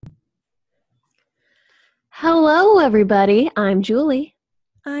Hello, everybody. I'm Julie,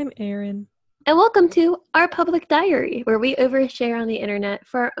 I'm Erin. and welcome to our public diary, where we overshare on the internet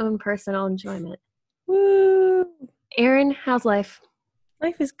for our own personal enjoyment. Woo! Erin, how's life?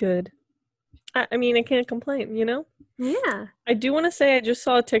 Life is good. I mean, I can't complain, you know? Yeah. I do want to say I just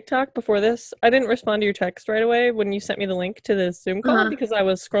saw a TikTok before this. I didn't respond to your text right away when you sent me the link to the Zoom call Uh-huh. because I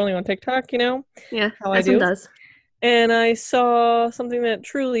was scrolling on TikTok, Yeah, how I as one do. does. And I saw something that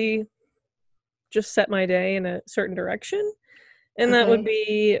truly just set my day in a certain direction. And that would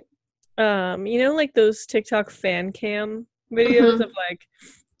Okay. be, like those TikTok fan cam videos Mm-hmm. of like,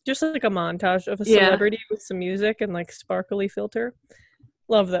 just like a montage of a Yeah. celebrity with some music and like sparkly filter.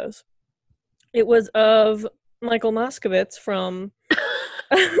 Love those. It was of Michael Moskowitz from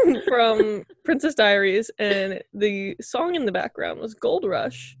from Princess Diaries, and the song in the background was Gold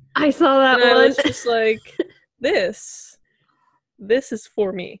Rush. I saw that And I one. was just like, this is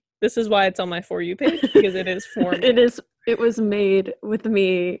for me. This is why it's on my For You page, because it is for me. It was made with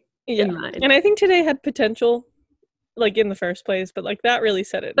me Yeah. in mind. And I think today had potential, like in the first place, but like that really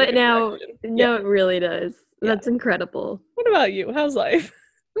set it in a But good now, direction. Yeah. it really does. Yeah. That's incredible. What about you? How's life?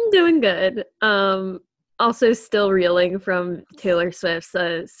 I'm doing good. Also still reeling from Taylor Swift's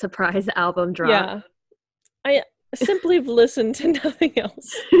surprise album drop. Yeah. I simply have listened to nothing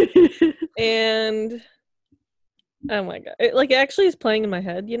else. And oh my god. It actually is playing in my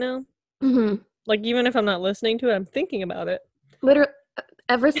head, Mm-hmm. Like even if I'm not listening to it, I'm thinking about it. Literally,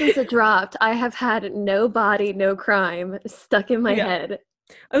 ever since it dropped, I have had No Body, No Crime stuck in my Yeah. head.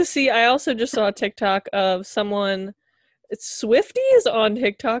 Oh, see, I also just saw a TikTok of someone Swifties on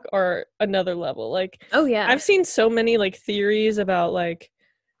TikTok are another level. Like Oh yeah. I've seen so many like theories about like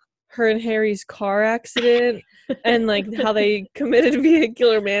her and Harry's car accident and like how they committed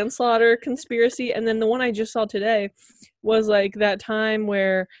vehicular manslaughter conspiracy. And then the one I just saw today was like that time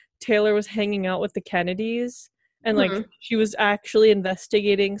where Taylor was hanging out with the Kennedys and like Mhm. she was actually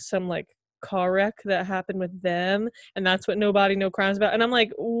investigating some like car wreck that happened with them, and that's what Nobody No Crimes about. And I'm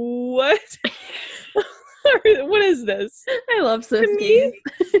like, what? What is this? I love To Swifties. me,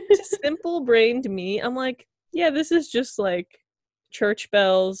 to simple brained me, I'm like, yeah, this is just like church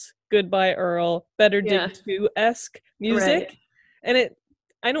bells, Goodbye Earl, Better Yeah, Dig 2-esque right. music. And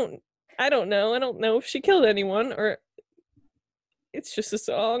I don't know. I don't know if she killed anyone or it's just a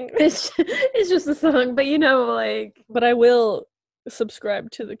song. It's just a song, but like, But I will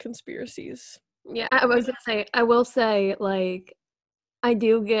subscribe to the conspiracies. yeah, I was gonna say, I will say, like, I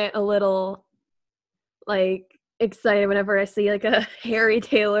do get a little like excited whenever I see like a Harry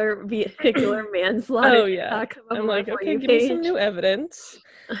Taylor vehicular manslaughter Oh yeah. TikTok come up I'm on my like, For okay, You give me some page. new evidence.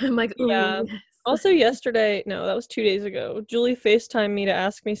 I'm like, Yeah. ooh, yes. Also yesterday, no, that was 2 days ago. Julie FaceTimed me to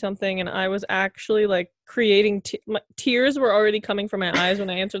ask me something, and I was actually like creating my tears were already coming from my eyes when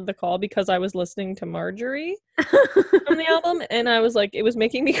I answered the call because I was listening to Marjorie from the album, and I was like, it was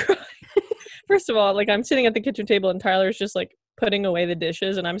making me cry. First of all, like I'm sitting at the kitchen table and Tyler's just like putting away the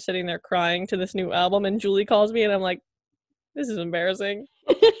dishes, and I'm sitting there crying to this new album, and Julie calls me, and I'm like, this is embarrassing.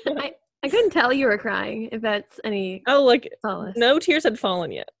 I couldn't tell you were crying, if that's any Oh, like solace. no tears had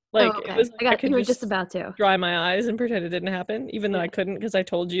fallen yet. Oh, Like it okay. was like I could You were just just about to. dry my eyes and pretend it didn't happen, even though I Yeah. couldn't because I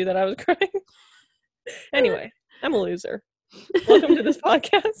told you that I was crying. Anyway, I'm a loser. Welcome to this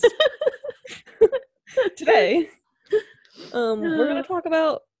podcast. Today, we're gonna talk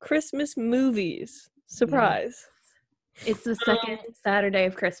about Christmas movies. Yes. Surprise. It's the second Saturday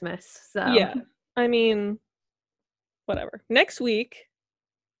of Christmas, so Yeah. I mean, whatever. Next week,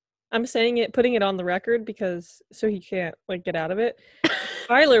 I'm saying it, putting it on the record because so he can't like get out of it.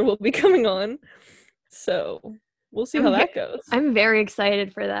 Tyler will be coming on, so we'll see how that goes. I'm very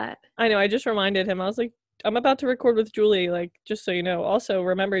excited for that. I know. I just reminded him. I was like, I'm about to record with Julie. Like, just so you know. Also,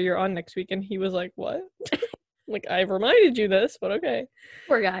 remember you're on next week, and he was like, "What?" Like, I've reminded you this, but okay.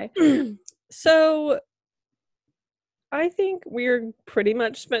 Poor guy. So, I think we're pretty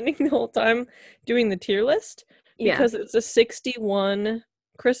much spending the whole time doing the tier list Yeah. because it's a 61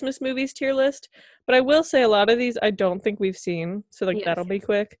 Christmas movies tier list. But I will say a lot of these I don't think we've seen, so like Yes. that'll be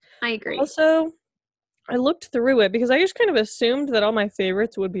quick. I agree. Also, I looked through it because I just kind of assumed that all my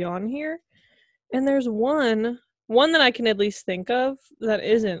favorites would be on here. And there's one that I can at least think of that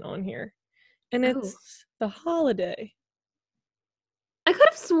isn't on here. And it's The Holiday. I could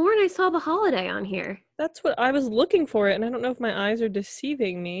have sworn I saw The Holiday on here. That's what I was looking for it, and I don't know if my eyes are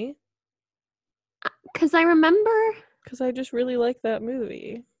deceiving me. Because I remember... Because I just really like that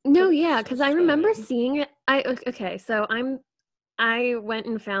movie. No, yeah, because I remember seeing it. Okay, so I went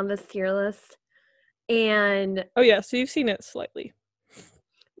and found this tier list, and... Oh yeah, so you've seen it slightly.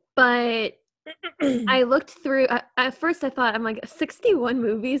 But I looked through... At first I thought, I'm like, 61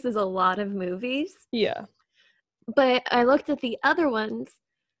 movies is a lot of movies. Yeah. But I looked at the other ones,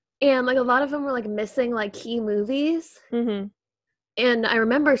 and like a lot of them were like missing like key movies. Mm-hmm. And I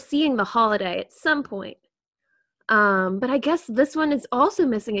remember seeing The Holiday at some point. But I guess this one is also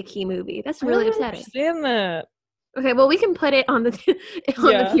missing a key movie. That's I really don't upsetting. understand that. Okay, well we can put it on the on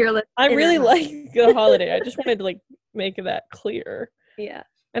the tier list. I really like The Holiday. I just wanted to like make that clear. Yeah.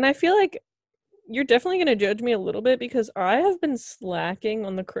 And I feel like you're definitely going to judge me a little bit because I have been slacking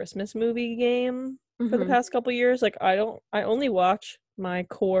on the Christmas movie game for the past couple years. Like I only watch my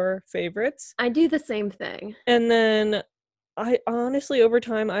core favorites. I do the same thing. And then I honestly over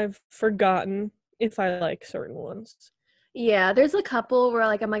time I've forgotten if I like certain ones. Yeah, there's a couple where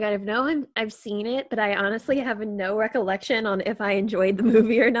like, oh my god, I've seen it, but I honestly have no recollection on if I enjoyed the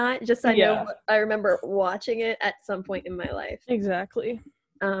movie or not. Just I know I remember watching it at some point in my life. Exactly.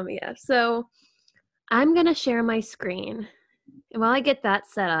 Yeah. So I'm gonna share my screen. And while I get that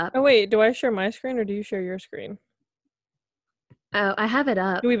set up. Oh wait, do I share my screen or do you share your screen? Oh, I have it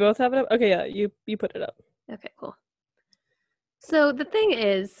up. Do we both have it up? Okay, yeah, you put it up. Okay, cool. So the thing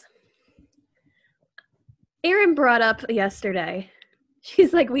is, Erin brought up yesterday,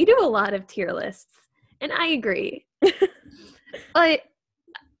 she's like, we do a lot of tier lists, and I agree. But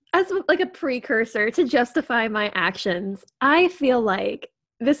as like a precursor to justify my actions, I feel like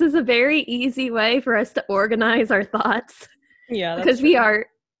this is a very easy way for us to organize our thoughts. Yeah, that's because true. we are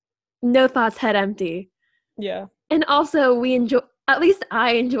no thoughts, head empty. Yeah. And also we enjoy, at least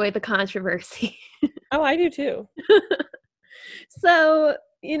I enjoy the controversy. Oh, I do too. So,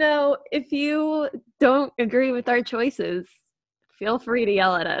 you know, if you don't agree with our choices, feel free to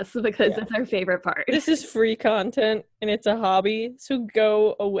yell at us because it's our favorite part. This is free content and it's a hobby, so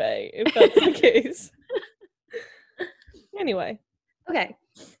go away if that's the case. Anyway. Okay.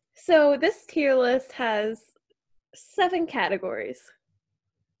 So this tier list has 7 categories.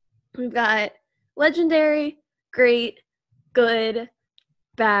 We've got legendary, great, good,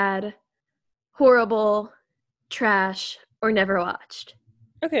 bad, horrible, trash, or never watched.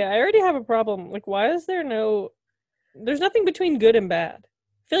 Okay, I already have a problem. Like, why is there's nothing between good and bad.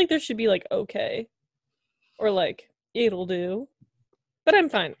 I feel like there should be like okay. Or like it'll do. But I'm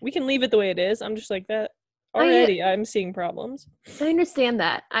fine. We can leave it the way it is. I'm just like that. Already I'm seeing problems. I understand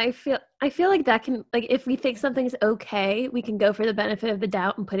that. I feel like that can, like, if we think something's okay, we can go for the benefit of the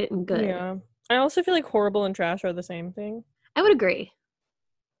doubt and put it in good. Yeah. I also feel like horrible and trash are the same thing. I would agree.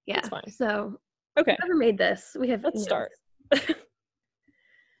 Yeah. That's fine. So, okay. Whoever made this, we have. Let's start.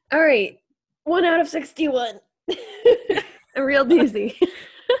 All right. 1 out of 61. A real doozy.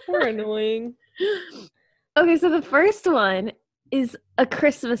 We're annoying. Okay, so the first one is A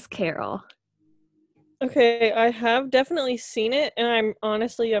Christmas Carol. Okay, I have definitely seen it, and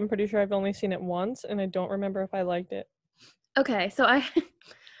I'm pretty sure I've only seen it once, and I don't remember if I liked it. Okay, so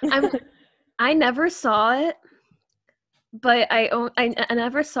I never saw it, but I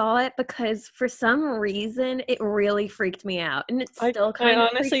never saw it because for some reason it really freaked me out, and it's still kind of.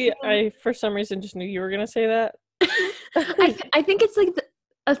 I for some reason just knew you were gonna say that. I think it's like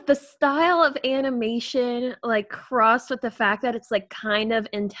the style of animation, like crossed with the fact that it's like kind of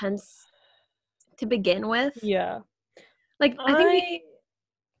intense to begin with. Yeah. Like I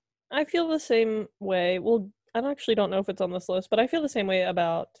feel the same way. Well, I don't know if it's on this list, but I feel the same way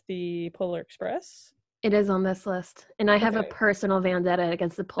about the Polar Express. It is on this list, and I have a personal vendetta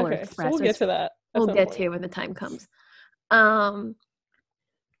against the Polar Express. So we'll get to that. We'll get to when the time comes.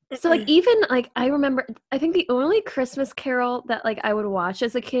 So like even like I remember, I think the only Christmas Carol that like I would watch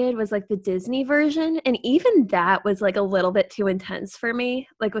as a kid was like the Disney version, and even that was like a little bit too intense for me,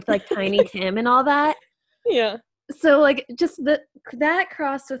 like with like Tiny Tim and all that. Yeah. So like just that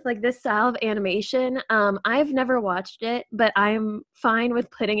crossed with like this style of animation. I've never watched it, but I'm fine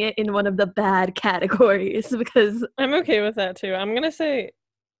with putting it in one of the bad categories because I'm okay with that too. I'm gonna say,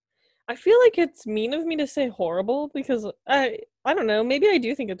 I feel like it's mean of me to say horrible because I don't know, maybe I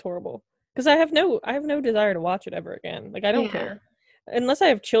do think it's horrible because I have no desire to watch it ever again. Like I don't care. Unless I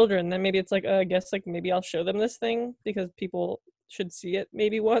have children, then maybe it's like I guess like maybe I'll show them this thing because people should see it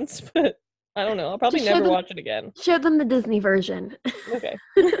maybe once, but I don't know. I'll probably never watch it again. Show them the Disney version. Okay.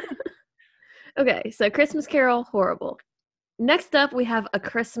 Okay, so Christmas Carol, horrible. Next up, we have A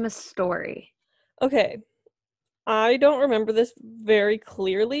Christmas Story. Okay. I don't remember this very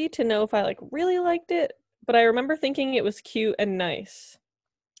clearly to know if I like really liked it, but I remember thinking it was cute and nice.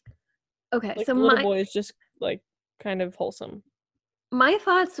 Okay, like, so the little boy is just like kind of wholesome. My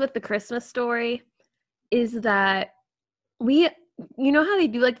thoughts with The Christmas Story is that you know how they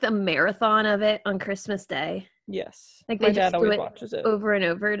do like the marathon of it on Christmas Day? Yes. Like my dad always watches it over and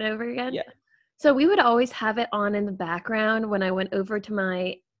over and over again. Yeah. So we would always have it on in the background when I went over to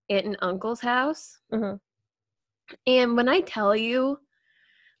my aunt and uncle's house. Uh-huh. And when I tell you,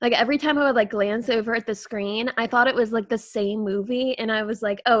 like, every time I would, like, glance over at the screen, I thought it was, like, the same movie, and I was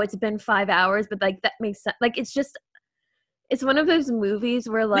like, "Oh, it's been 5 hours," but, like, that makes sense. Like, it's one of those movies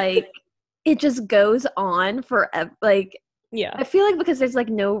where, like, it just goes on forever. Like, Yeah. I feel like because there's, like,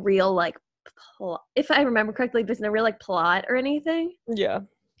 no real, like, plot, if I remember correctly, there's no real, like, plot or anything. Yeah.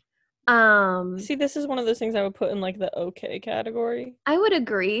 Um, See, this is one of those things I would put in, like, the okay category. I would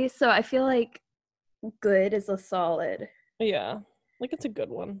agree, so I feel like good is a solid. Yeah. Like, it's a good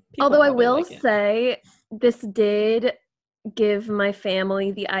one. People Although I probably will like it. say, this did give my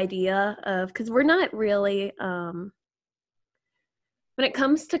family the idea of, because we're not really, when it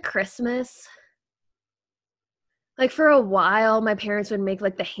comes to Christmas, like, for a while, my parents would make,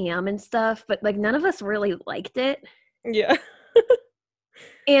 like, the ham and stuff, but, like, none of us really liked it. Yeah.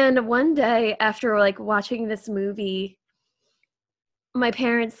 And one day after, like, watching this movie, my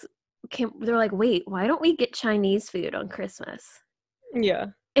parents they're like, "Wait, why don't we get Chinese food on Christmas?" Yeah.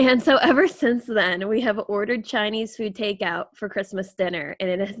 And so ever since then, we have ordered Chinese food takeout for Christmas dinner, and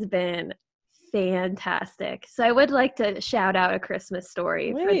it has been fantastic. So I would like to shout out A Christmas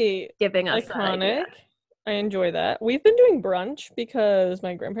Story for Wait. giving us that idea. Iconic. I enjoy that. We've been doing brunch because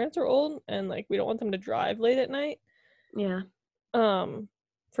my grandparents are old and, like, we don't want them to drive late at night. Yeah.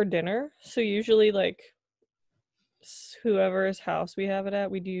 For dinner. So usually, like, whoever's house we have it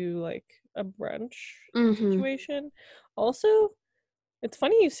at, we do, like, a brunch situation. Also, it's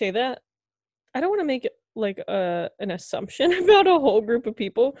funny you say that. I don't want to make it like an assumption about a whole group of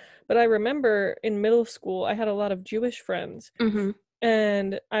people, but I remember in middle school I had a lot of Jewish friends.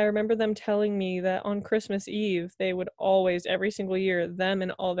 And I remember them telling me that on Christmas Eve, they would always, every single year, them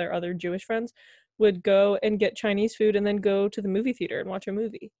and all their other Jewish friends would go and get Chinese food and then go to the movie theater and watch a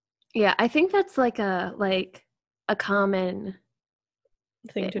movie. Yeah, I think that's like a common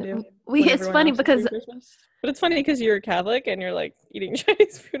Thing to do. It's funny because Christmas. But it's funny because you're Catholic and you're, like, eating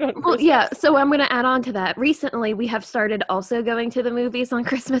Chinese food on Christmas. Well, yeah, so I'm going to add on to that. Recently, we have started also going to the movies on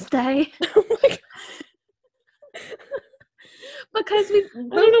Christmas Day. Oh my God. Because I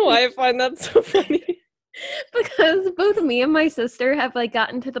don't know why I find that so funny. Because both me and my sister have, like,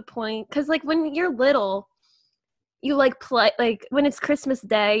 gotten to the point, because, like, when you're little, you, like, play, like, when it's Christmas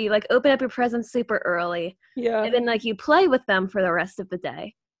Day, you, like, open up your presents super early. Yeah. And then, like, you play with them for the rest of the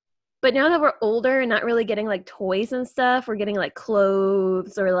day. But now that we're older and not really getting, like, toys and stuff, we're getting, like,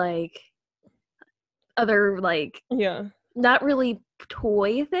 clothes or, like, other, like, Yeah. not really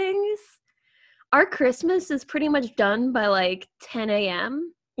toy things. Our Christmas is pretty much done by, like, 10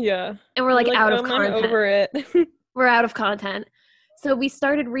 a.m. Yeah. And we're, like, out of content. I'm over it. We're out of content. So we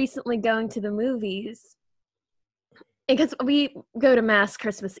started recently going to the movies. Because we go to Mass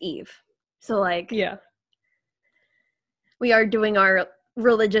Christmas Eve. So, like, yeah. we are doing our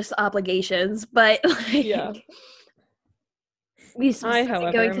religious obligations, but, like, yeah. we started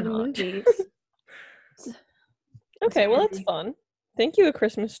going to the movies. Okay, well, that's fun. Thank you, A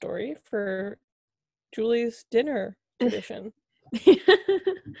Christmas Story, for Julie's dinner tradition.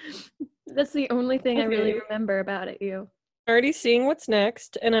 That's the only thing I really remember about it, you. Already seeing what's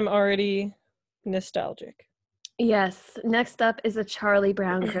next, and I'm already nostalgic. Yes. Next up is A Charlie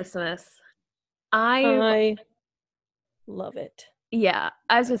Brown Christmas. I love it. Yeah.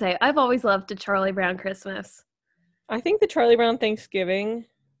 I was going to say, I've always loved A Charlie Brown Christmas. I think the Charlie Brown Thanksgiving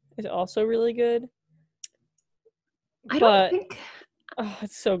is also really good. I don't think... Oh,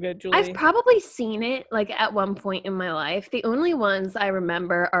 it's so good, Julie. I've probably seen it, like, at one point in my life. The only ones I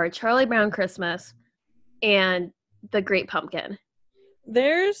remember are Charlie Brown Christmas and The Great Pumpkin.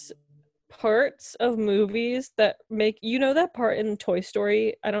 There's parts of movies that make... You know that part in Toy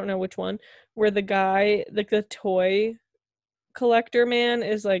Story, I don't know which one, where the guy, like, the toy collector man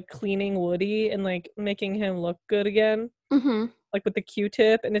is, like, cleaning Woody and, like, making him look good again? Like, with the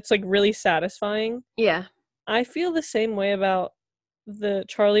Q-tip, and it's, like, really satisfying. Yeah. I feel the same way about the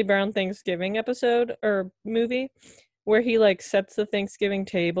Charlie Brown Thanksgiving episode or movie, where he, like, sets the Thanksgiving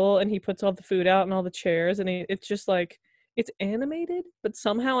table and he puts all the food out and all the chairs, and it's just, like, it's animated, but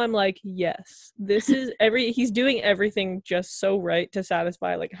somehow I'm like, yes, this is he's doing everything just so right to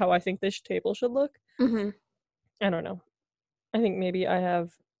satisfy, like, how I think this table should look. I don't know. I think maybe I have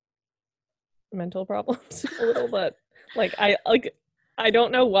mental problems a little, but, like, I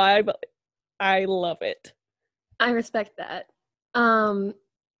don't know why, but I love it. I respect that.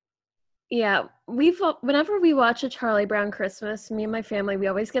 Yeah, whenever we watch A Charlie Brown Christmas, me and my family, we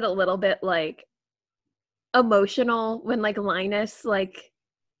always get a little bit, like, emotional when, like, Linus, like,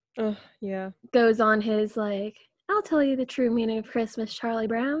 goes on his, like, I'll tell you the true meaning of Christmas, Charlie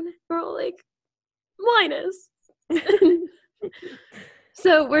Brown. We're all like, Linus.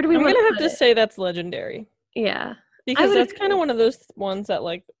 So where do we I'm want gonna have to say that's legendary. Yeah. Because that's kind of one of those ones that,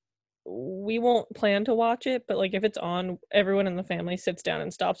 like, we won't plan to watch it, but, like, if it's on, everyone in the family sits down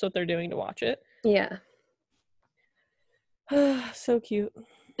and stops what they're doing to watch it. Yeah. So cute.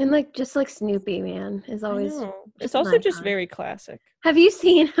 And, like, just, like, Snoopy, man, is always... I know. It's also just very classic. Have you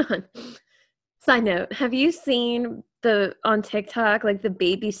seen... Side note, have you seen on TikTok, like, the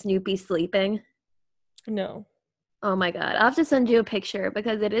baby Snoopy sleeping? No. Oh my god. I'll have to send you a picture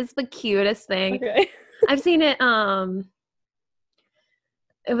because it is the cutest thing. Okay. I've seen it,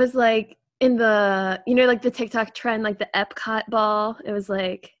 it was, like, in the, you know, like, the TikTok trend, like, the Epcot ball. It was,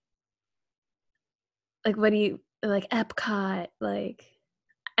 like, what do you... Like, Epcot, like...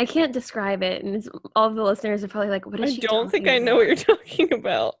 I can't describe it, and all of the listeners are probably like, what is she talking about? I don't think I know what you're talking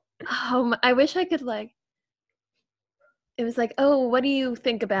about. I wish I could, like... It was like, oh, what do you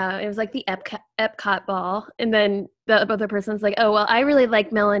think about... It was like the Epcot ball, and then the other person's like, oh, well, I really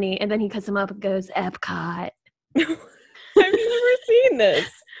like Melanie, and then he cuts him up and goes, Epcot. I've never seen this.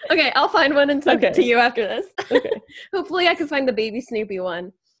 Okay, I'll find one and send it to you after this. Okay. Hopefully I can find the baby Snoopy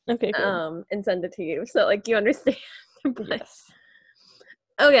one. Okay, cool. And send it to you, so, like, you understand. Yes.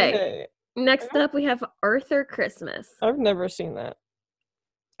 Okay. Next up, we have Arthur Christmas. I've never seen that.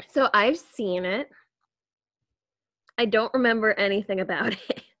 So I've seen it. I don't remember anything about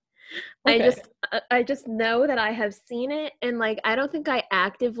it. Okay. I just know that I have seen it, and, like, I don't think I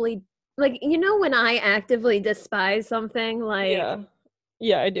actively, like, you know, when I actively despise something, like...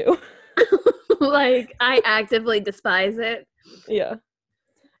 Yeah, I do. Like, I actively despise it. Yeah.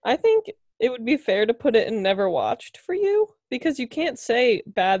 I think it would be fair to put it in never watched for you, because you can't say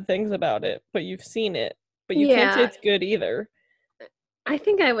bad things about it, but you've seen it. But you can't say it's good either. I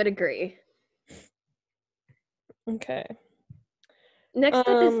think I would agree. Okay. Next up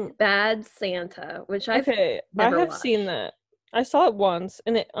is Bad Santa, which I have watched. Seen that. I saw it once,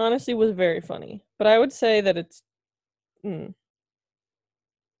 and it honestly was very funny. But I would say that it's...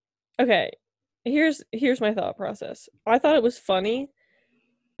 Okay. Here's my thought process. I thought it was funny,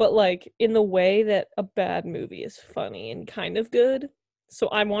 but, like, in the way that a bad movie is funny and kind of good. So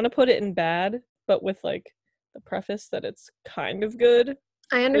I want to put it in bad, but with, like, the preface that it's kind of good.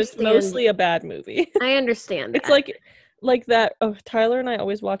 I understand. It's mostly a bad movie. I understand that. It's like that. Oh, Tyler and I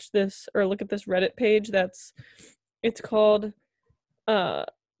always watch this or look at this Reddit page it's called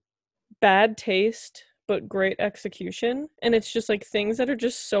Bad Taste but Great Execution, and it's just, like, things that are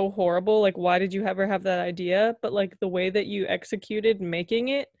just so horrible, like, why did you ever have that idea, but, like, the way that you executed making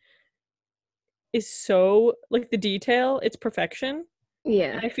it is so, like, the detail, it's perfection.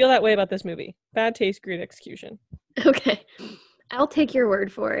 Yeah. And I feel that way about this movie. Bad taste, great execution. Okay. I'll take your word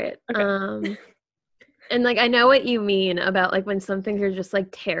for it. Okay. And, like, I know what you mean about, like, when some things are just, like,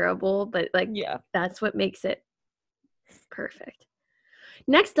 terrible, but, like, that's what makes it perfect.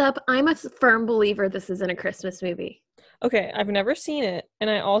 Next up, I'm a firm believer this isn't a Christmas movie. Okay, I've never seen it,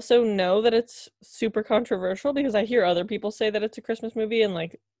 and I also know that it's super controversial because I hear other people say that it's a Christmas movie and,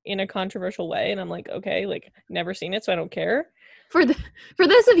 like, in a controversial way, and I'm like, okay, like, never seen it, so I don't care. For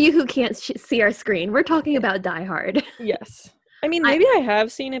those of you who can't see our screen, we're talking about Die Hard. Yes. I mean, maybe I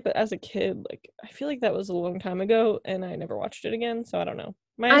have seen it, but as a kid, like, I feel like that was a long time ago, and I never watched it again, so I don't know.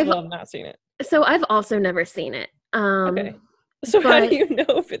 Might as well have not seen it. So I've also never seen it. Okay. So how do you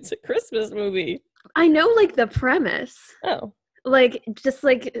know if it's a Christmas movie? I know, like, the premise. Oh. Like, just,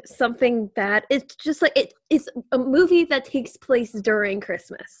 like, something bad. It's just, like, it's a movie that takes place during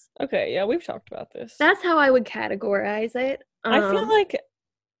Christmas. Okay, yeah, we've talked about this. That's how I would categorize it. I feel like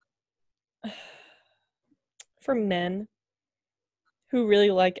for men who really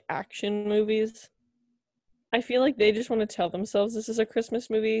like action movies, I feel like they just want to tell themselves this is a Christmas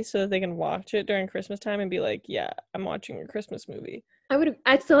movie so that they can watch it during Christmas time and be like, yeah, I'm watching a Christmas movie.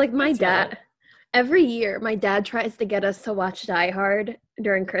 So, like, my dad, every year, my dad tries to get us to watch Die Hard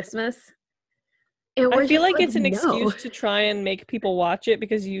during Christmas. And I feel like it's an excuse to try and make people watch it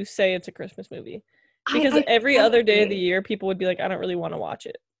because you say it's a Christmas movie. Because every other day of the year, people would be like, I don't really want to watch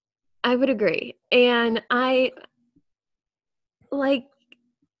it. I would agree. And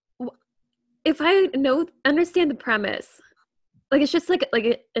if I understand the premise, like, it's just like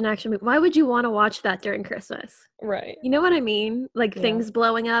an action movie. Why would you want to watch that during Christmas? Right. You know what I mean? Like, things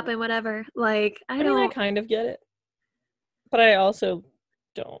blowing up and whatever. Like, I don't... mean, I kind of get it. But I also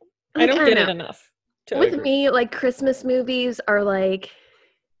don't. Like, I don't get it enough. With me, like, Christmas movies are, like,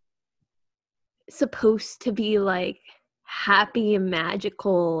 supposed to be, like, happy and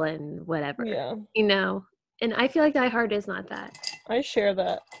magical and whatever. Yeah. You know? And I feel like Die Hard is not that. I share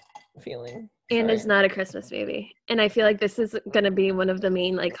that feeling. And it's not a Christmas movie. And I feel like this is going to be one of the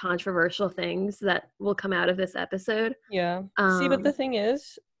main, like, controversial things that will come out of this episode. Yeah. See, but the thing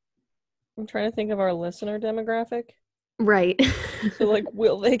is, I'm trying to think of our listener demographic. Right. So, like,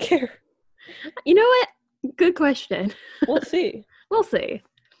 will they care? You know what? Good question. We'll see. We'll see.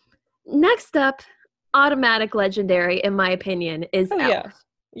 Next up, automatic legendary, in my opinion, is Oh, Elf. yeah.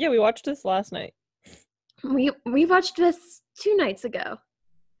 Yeah, we watched this last night. We watched this 2 nights ago.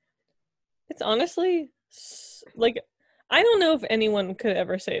 It's honestly, like, I don't know if anyone could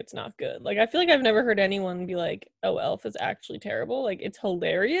ever say it's not good. Like, I feel like I've never heard anyone be like, oh, Elf is actually terrible. Like, it's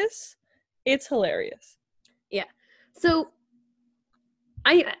hilarious. It's hilarious. Yeah. So,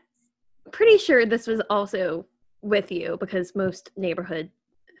 I'm pretty sure this was also with you because most neighborhood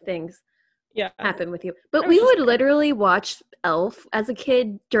things happen with you. But we would literally watch Elf as a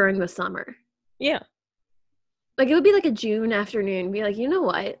kid during the summer. Yeah. Like, it would be like a June afternoon. Be like, you know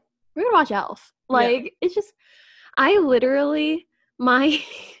what? We're gonna watch Elf. Like, it's just, I literally, my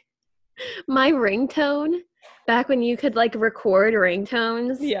ringtone, back when you could, like, record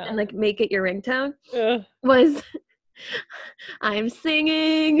ringtones and, like, make it your ringtone, was, I'm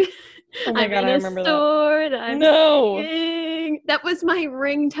singing. Oh my God, I remember that. I'm singing. That was my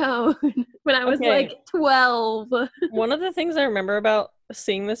ringtone when I was, like, 12. One of the things I remember about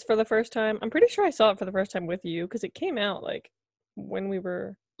seeing this for the first time, I'm pretty sure I saw it for the first time with you, because it came out, like, when we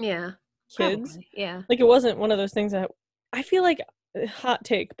were kids. Probably, yeah. Like, it wasn't one of those things that, I feel like, hot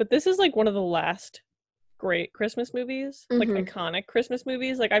take, but this is, like, one of the last great Christmas movies, like, iconic Christmas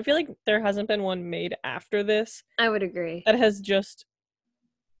movies. Like, I feel like there hasn't been one made after this. I would agree. That has just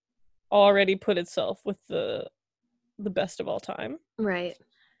already put itself with the best of all time. Right.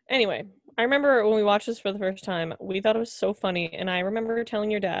 Anyway, I remember when we watched this for the first time, we thought it was so funny, and I remember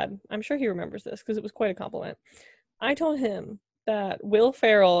telling your dad, I'm sure he remembers this because it was quite a compliment. I told him that Will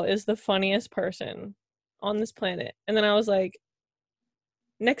Ferrell is the funniest person on this planet, and then I was like,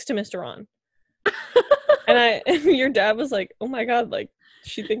 next to Mr. Ron. and your dad was like, oh my God, like,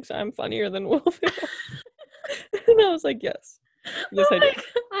 she thinks I'm funnier than Will Ferrell. And I was like, yes. Yes, I did.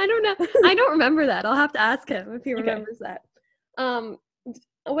 I don't know. I don't remember that. I'll have to ask him if he remembers that.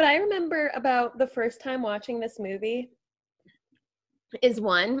 What I remember about the first time watching this movie is,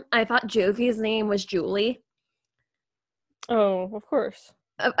 one, I thought Jovi's name was Julie. Oh, of course.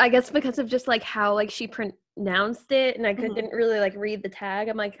 I guess because of just, like, how, like, she pronounced it, and I didn't really, like, read the tag.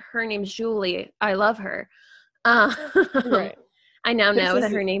 I'm like, her name's Julie. I love her. Right. I now know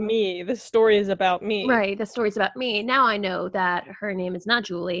that her name... me. The story is about me. Right, the story's about me. Now I know that her name is not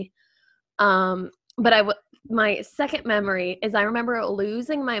Julie. But my second memory is I remember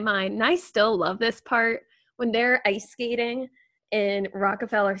losing my mind, and I still love this part, when they're ice skating in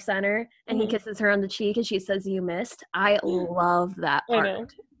Rockefeller Center, and he kisses her on the cheek, and she says, "You missed." I love that part. I know.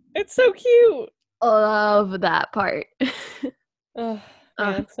 It's so cute. Love that part. Oh,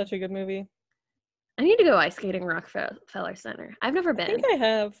 yeah, it's such a good movie. I need to go ice skating Rockefeller Center. I've never been. I think I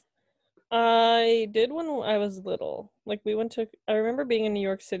have. I did when I was little. Like, I remember being in New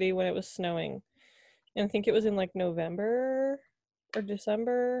York City when it was snowing. And I think it was in, like, November or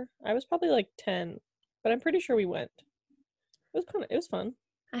December. I was probably, like, 10. But I'm pretty sure we went. It was fun.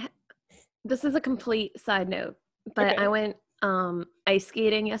 This is a complete side note. But I went ice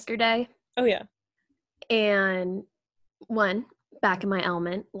skating yesterday. Oh, yeah. And, one, back in my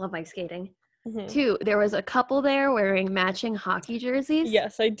element. Love ice skating. 2, there was a couple there wearing matching hockey jerseys.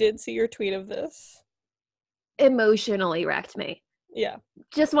 Yes, I did see your tweet of this. Emotionally wrecked me. Yeah.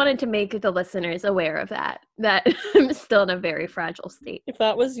 Just wanted to make the listeners aware of that I'm still in a very fragile state. If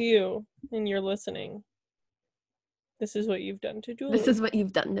that was you and you're listening, this is what you've done to Julie. This is what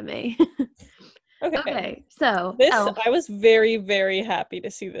you've done to me. Okay, so I was very, very happy to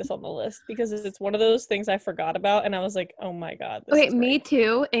see this on the list because it's one of those things I forgot about, and I was like, oh my God. Okay, me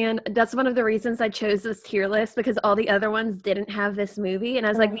too, and that's one of the reasons I chose this tier list, because all the other ones didn't have this movie, and I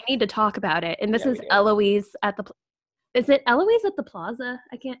was like, we need to talk about it. And this is Eloise at the... Is it Eloise at the Plaza?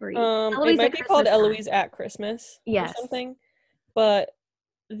 I can't read. It might be called Eloise at Christmas. Yes. Or something. But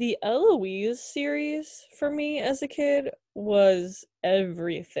the Eloise series for me as a kid was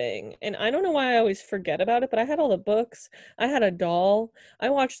everything. And I don't know why I always forget about it, but I had all the books. I had a doll. I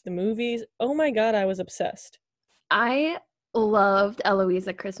watched the movies. Oh my God, I was obsessed. I loved Eloise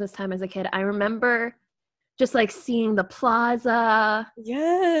at Christmas time as a kid. I remember just, like, seeing the plaza.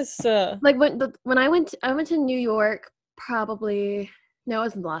 Yes. Like, when I went to New York, probably, no, it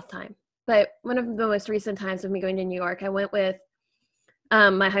wasn't the last time, but one of the most recent times of me going to New York, I went with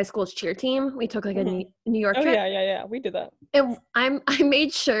my high school's cheer team. We took, like, a New York trip. Yeah, we did that. And I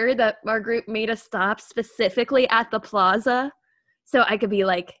made sure that our group made a stop specifically at the plaza so I could be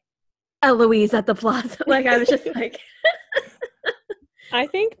like, Eloise at the plaza. Like, I was just like... I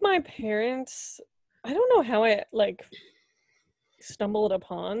think my parents, I don't know how stumbled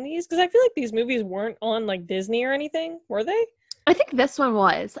upon these, because I feel like these movies weren't on like Disney or anything, were they? I think this one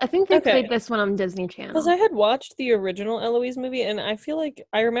was. I think they Okay. played this one on Disney Because Channel. I had watched the original Eloise movie, and I feel like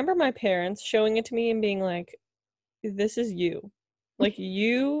I remember my parents showing it to me and being like, this is you. Like,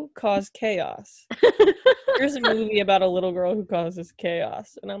 you cause chaos. Here's a movie about a little girl who causes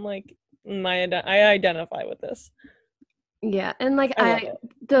chaos. And I'm like, I identify with this. Yeah, and like I love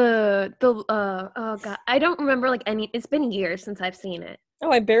it. oh god, I don't remember like any. It's been years since I've seen it.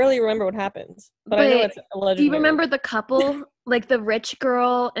 Oh, I barely remember what happens, but I know But it's do you legendary. remember the couple, like the rich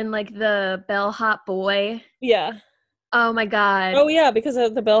girl and like the bellhop boy? Yeah. Oh my god. Oh yeah, because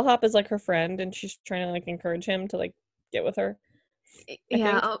the bellhop is like her friend, and she's trying to like encourage him to like get with her. I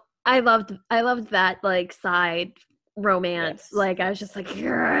Yeah, think. I loved that like side romance. Yes. Like I was just like,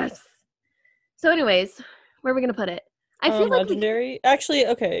 yes. So anyways, where are we gonna put it? I feel like Legendary. Actually,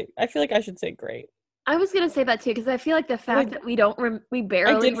 okay. I feel like I should say great. I was gonna say that too because I feel like the fact that we I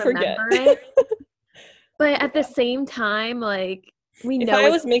barely did forget. remember it, but at the same time, like we If know I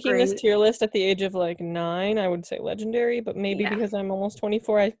it's was making this great. tier list at the age of like 9, I would say legendary, but maybe Yeah, because I'm almost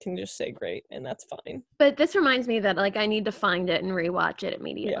 24, I can just say great, and that's fine. but this reminds me that like I need to find it and rewatch it Yeah,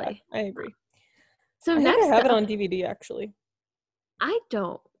 immediately. I agree. So I think I next have it up, on DVD actually. I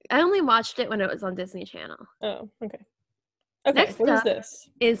don't. I only watched it when it was on Disney Channel. Oh, okay. Okay, Next what is up this?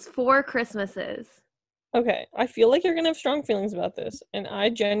 is Four Christmases. Okay, I feel like you're gonna have strong feelings about this, and I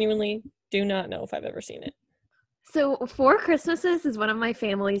genuinely do not know if I've ever seen it. So Four Christmases is one of my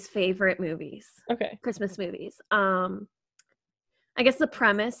family's favorite movies. Okay. Christmas movies. I guess the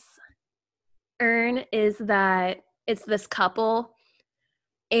premise, Erin, is that it's this couple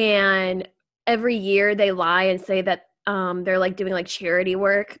and every year they lie and say that they're like doing like charity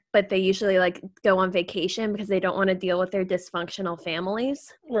work, but they usually like go on vacation because they don't want to deal with their dysfunctional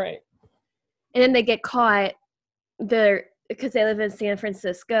families. Right. And then they get caught because they live in San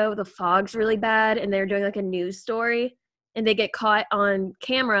Francisco, the fog's really bad and they're doing like a news story and they get caught on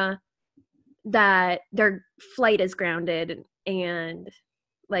camera that their flight is grounded and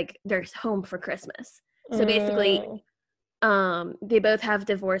like they're home for Christmas. So basically they both have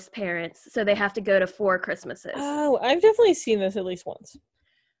divorced parents, so they have to go to Four Christmases. Oh, I've definitely seen this at least once.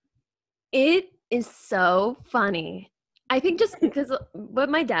 It is so funny. I think just because what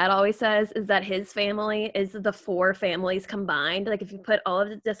my dad always says is that his family is the four families combined. Like if you put all of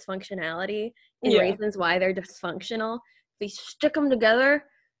the dysfunctionality and reasons why they're dysfunctional, if you stick them together,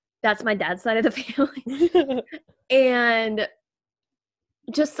 that's my dad's side of the family. And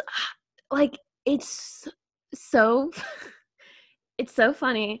just like it's so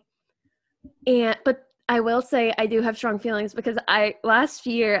funny. But I will say I do have strong feelings because last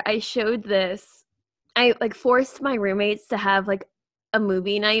year I showed this. I like forced my roommates to have like a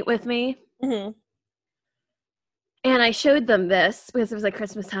movie night with me. Mm-hmm. And I showed them this because it was like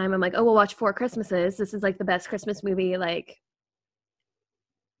Christmas time. I'm like, oh, we'll watch Four Christmases. This is like the best Christmas movie. Like,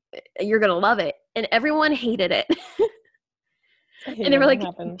 you're going to love it. And everyone hated it. And they were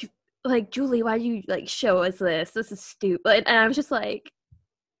like, Julie, why do you like show us this? This is stupid. And I was just like,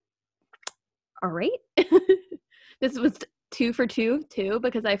 all right. This was 2 for 2 too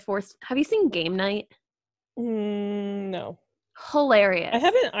because I forced. Have you seen Game Night? No. Hilarious. I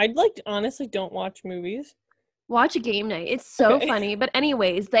haven't. I like honestly don't watch movies. Watch Game Night. It's so funny. But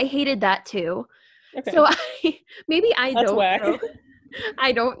anyways, they hated that too. Okay. So That's whack. know.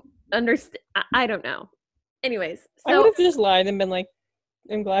 I don't understand. I don't know. Anyways, I would have just lied and been like,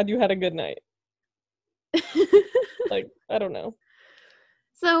 I'm glad you had a good night. Like, I don't know.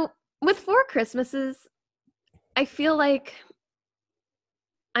 So with Four Christmases, I feel like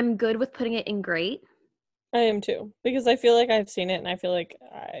I'm good with putting it in great. I am too, because I feel like I've seen it and I feel like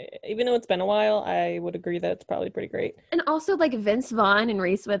even though it's been a while, I would agree that it's probably pretty great. And also like Vince Vaughn and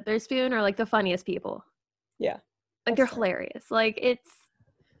Reese Witherspoon are like the funniest people. Yeah. Like they're hilarious. Like it's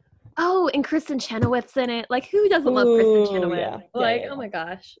and Kristen Chenoweth's in it. Like who doesn't love Kristen Chenoweth? Yeah. Like oh my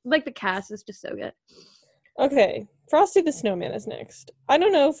gosh. Like the cast is just so good. Okay. Frosty the Snowman is next. I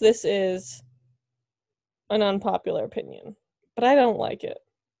don't know if this is an unpopular opinion, but I don't like it.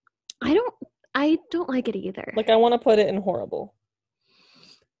 I don't like it either. Like I want to put it in horrible.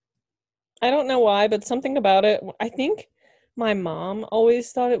 I don't know why, but something about it. I think my mom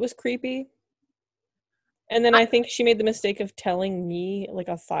always thought it was creepy. And then I think she made the mistake of telling me, like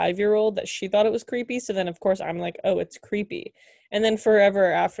a 5-year-old, that she thought it was creepy. So then, of course, I'm like, oh, it's creepy. And then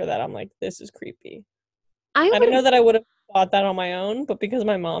forever after that, I'm like, this is creepy. I don't know that I would have thought that on my own, but because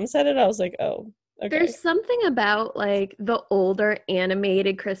my mom said it, I was like, oh, okay. There's something about, like, the older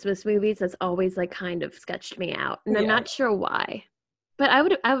animated Christmas movies that's always, like, kind of sketched me out. And I'm not sure why. But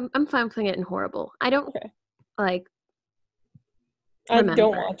I'm fine putting it in horrible. I don't, like, I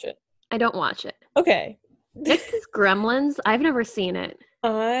don't watch it. I don't watch it. Okay. Next is Gremlins. I've never seen it.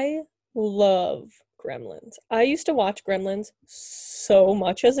 I love Gremlins. I used to watch Gremlins so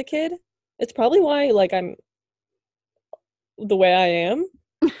much as a kid. It's probably why, like, I'm the way I am.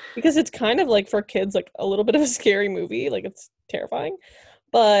 Because it's kind of, like, for kids, like, a little bit of a scary movie. Like, it's terrifying.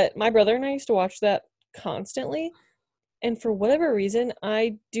 But my brother and I used to watch that constantly. And for whatever reason,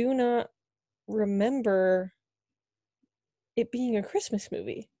 I do not remember it being a Christmas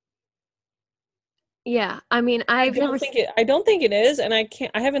movie. Yeah, I mean, I don't think it is, and I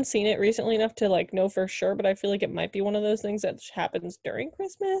haven't seen it recently enough to like know for sure, but I feel like it might be one of those things that happens during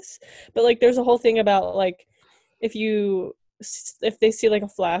Christmas. But like there's a whole thing about like if they see like a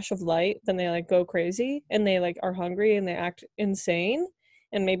flash of light, then they like go crazy and they like are hungry and they act insane.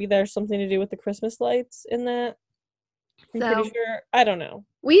 And maybe there's something to do with the Christmas lights in that. I'm pretty sure. I don't know.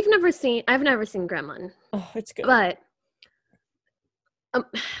 I've never seen Gremlin. Oh, it's good. But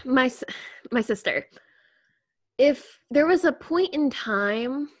my sister, if there was a point in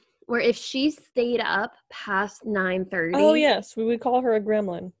time where if she stayed up past 9:30, oh yes, we would call her a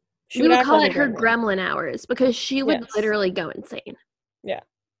gremlin. We would call it her gremlin hours because she would literally go insane. Yeah.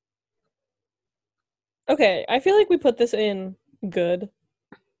 Okay, I feel like we put this in good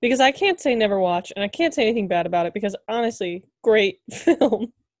because I can't say never watch and I can't say anything bad about it because honestly, great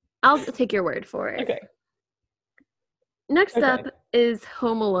film. I'll take your word for it. Okay. Next up is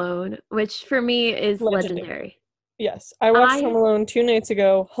Home Alone, which for me is legendary. Yes, I watched Home Alone 2 nights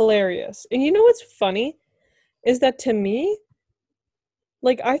ago. Hilarious. And you know what's funny? Is that to me,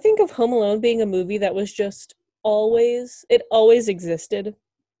 like, I think of Home Alone being a movie that was just always existed,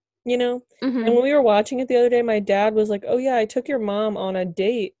 you know? Mm-hmm. And when we were watching it the other day, my dad was like, oh yeah, I took your mom on a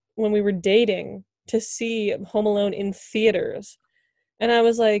date when we were dating to see Home Alone in theaters. And I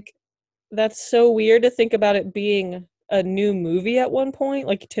was like, that's so weird to think about it being a new movie at one point.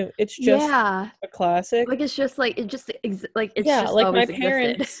 Like, it's just a classic. Like, it's just like, it's just like my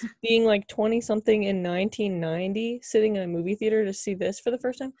parents being like 20-something in 1990, sitting in a movie theater to see this for the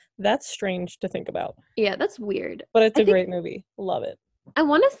first time. That's strange to think about. Yeah, that's weird. But it's a great movie. Love it. I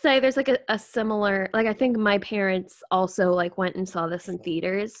want to say there's like a similar, like, I think my parents also like went and saw this in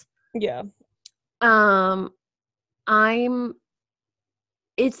theaters. Yeah.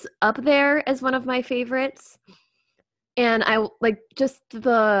 It's up there as one of my favorites. And I like just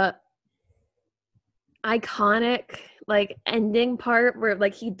the iconic like ending part where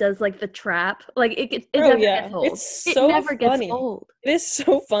like he does like the trap. Like it never gets old. It's so never funny. gets old. It is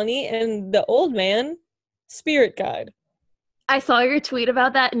so funny. And the old man, spirit guide. I saw your tweet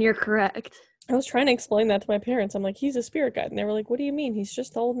about that and you're correct. I was trying to explain that to my parents. I'm like, he's a spirit guide. And they were like, what do you mean? He's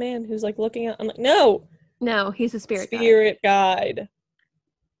just the old man who's like looking at. I'm like, no, he's a spirit guide.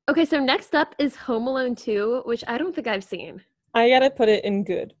 Okay, so next up is Home Alone 2, which I don't think I've seen. I gotta put it in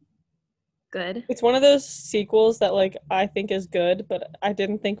good. Good. It's one of those sequels that, like, I think is good, but I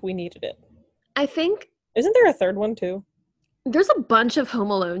didn't think we needed it. I think... Isn't there a third one, too? There's a bunch of Home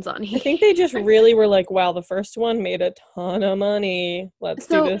Alones on here. I think they just really were like, wow, the first one made a ton of money. Let's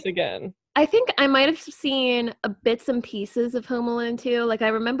do this again. I think I might have seen bits and pieces of Home Alone 2. Like, I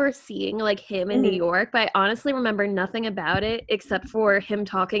remember seeing, like, him in New York, but I honestly remember nothing about it except for him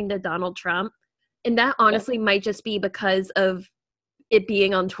talking to Donald Trump. And that honestly might just be because of it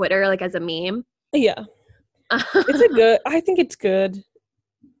being on Twitter, like, as a meme. Yeah. I think it's good.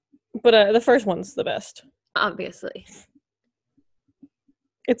 But the first one's the best. Obviously.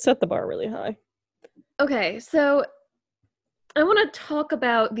 It set the bar really high. Okay, so... I want to talk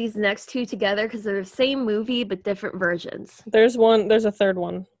about these next two together because they're the same movie but different versions. There's a third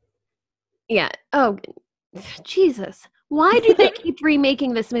one. Yeah. Oh, Jesus. Why do they keep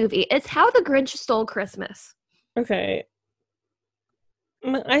remaking this movie? It's How the Grinch Stole Christmas. Okay.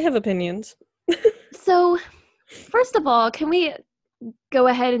 I have opinions. So, first of all, can we go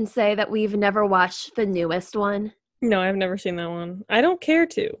ahead and say that we've never watched the newest one? No, I've never seen that one. I don't care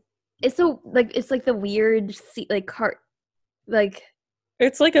to. It's so, like, it's like the weird, like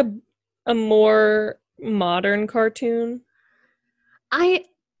it's like a more modern cartoon.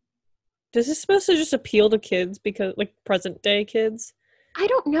 This is supposed to just appeal to kids because like present day kids. I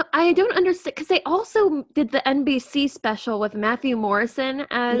don't know. I don't understand because they also did the NBC special with Matthew Morrison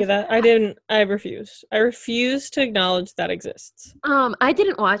as. Yeah, I refuse. I refuse to acknowledge that exists. I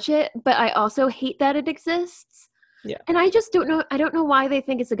didn't watch it, but I also hate that it exists. Yeah. And I just don't know. I don't know why they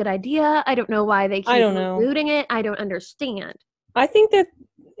think it's a good idea. I don't know why they keep rebooting it. I don't understand. I think that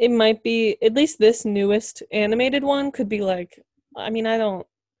it might be, at least this newest animated one could be like, I mean, I don't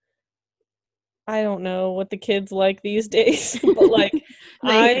know what the kids like these days, but like,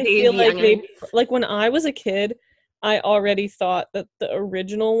 I feel like when I was a kid, I already thought that the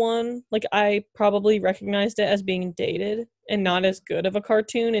original one, like, I probably recognized it as being dated and not as good of a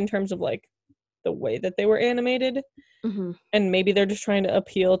cartoon in terms of, like, the way that they were animated. Mm-hmm. And maybe they're just trying to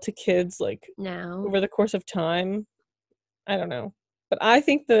appeal to kids, like, Now. over the course of time. I don't know. But I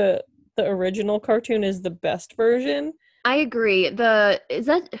think the original cartoon is the best version. I agree.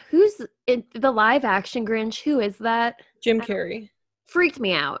 Who's the live action Grinch? Who is that? Jim Carrey. Freaked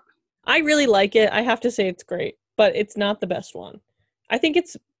me out. I really like it. I have to say it's great, but it's not the best one. I think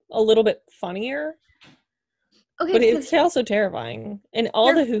it's a little bit funnier, Okay, but it's also terrifying. And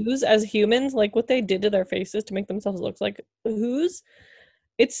all the Who's as humans, like what they did to their faces to make themselves look like Who's,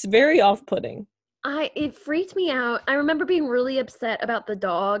 it's very off-putting. It freaked me out. I remember being really upset about the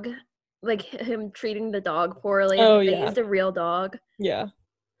dog, like him treating the dog poorly. Oh, They yeah. used a real dog. Yeah.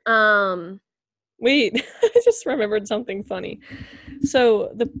 Wait, I just remembered something funny.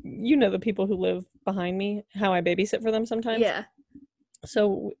 So the people who live behind me, how I babysit for them sometimes. Yeah.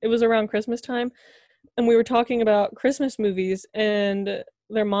 So it was around Christmas time, and we were talking about Christmas movies, and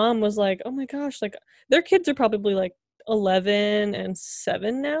their mom was like, "Oh my gosh, like their kids are probably like 11 and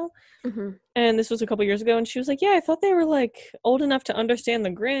 7 now." Mm-hmm. And this was a couple years ago, and she was like, "Yeah, I thought they were like old enough to understand The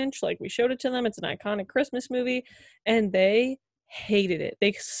Grinch. Like we showed it to them. It's an iconic Christmas movie." And they hated it.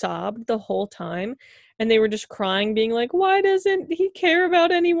 They sobbed the whole time, and they were just crying, being like, "Why doesn't he care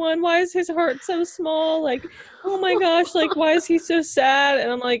about anyone? Why is his heart so small? Like, oh my gosh, like why is he so sad?"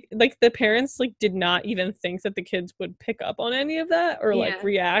 And I'm like the parents like did not even think that the kids would pick up on any of that or like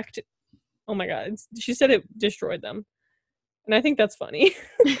react. Oh my god. She said it destroyed them. And I think that's funny.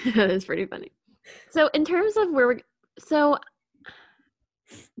 That is pretty funny. So in terms of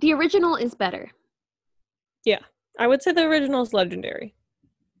the original is better. Yeah. I would say the original is legendary.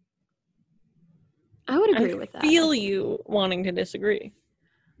 I would agree with that. I feel you wanting to disagree.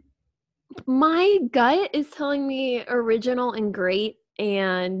 My gut is telling me original and great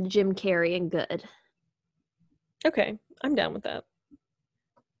and Jim Carrey and good. Okay. I'm down with that.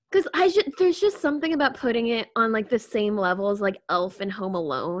 Because there's just something about putting it on like the same level as like Elf and Home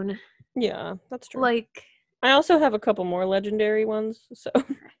Alone. Yeah, that's true. Like, I also have a couple more legendary ones. So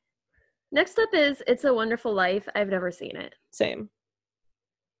next up is It's a Wonderful Life. I've never seen it. Same.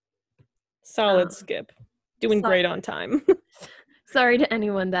 Solid skip. Doing great on time. Sorry to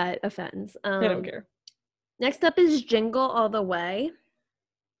anyone that offends. I don't care. Next up is Jingle All the Way.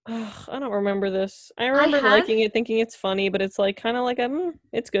 Oh, I don't remember this. I remember liking it, thinking it's funny, but it's like kind of like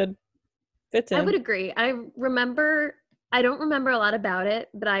it's good. Fits in. I would agree. I don't remember a lot about it,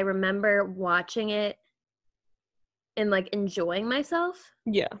 but I remember watching it and like enjoying myself.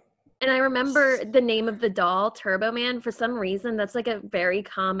 Yeah. And I remember the name of the doll, Turbo Man. For some reason, that's like a very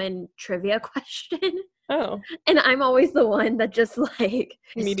common trivia question. Oh. And I'm always the one that just like,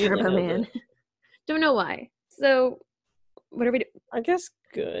 it's Turbo Man. Don't know why. So, what are we doing? I guess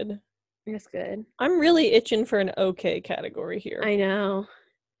good. I guess good. I'm really itching for an okay category here. I know.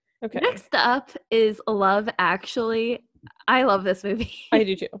 Okay. Next up is Love Actually. I love this movie. I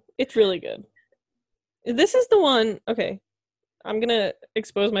do too. It's really good. This is the one, okay. I'm going to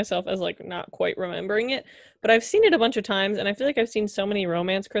expose myself as like not quite remembering it, but I've seen it a bunch of times, and I feel like I've seen so many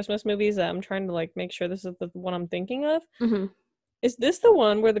romance Christmas movies that I'm trying to like make sure this is the one I'm thinking of. Mm-hmm. Is this the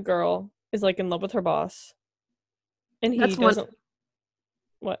one where the girl is like in love with her boss and he doesn't?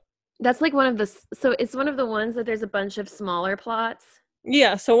 What? That's like one of the, so it's one of the ones that there's a bunch of smaller plots.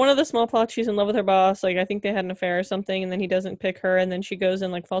 Yeah, so one of the small plots, she's in love with her boss, like I think they had an affair or something, and then he doesn't pick her, and then she goes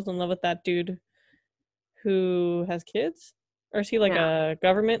and like falls in love with that dude who has kids? Or is he like a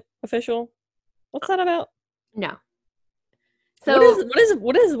government official? What's that about? No. So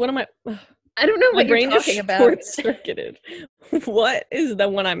what am I? I don't know what you're talking about. Short-circuited. What is the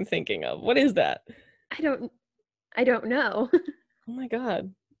one I'm thinking of? What is that? I don't know. Oh my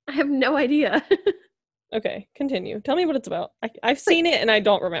god. I have no idea. Okay, continue. Tell me what it's about. I've seen it and I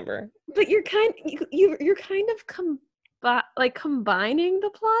don't remember. But you're kind of combining the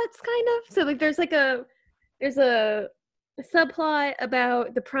plots, kind of. So like there's a subplot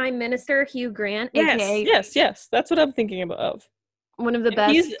about the Prime Minister Hugh Grant. Yes. That's what I'm thinking of. One of the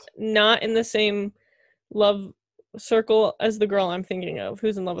best. He's not in the same love circle as the girl I'm thinking of,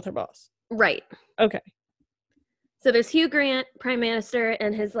 who's in love with her boss. Right. Okay. So there's Hugh Grant, Prime Minister,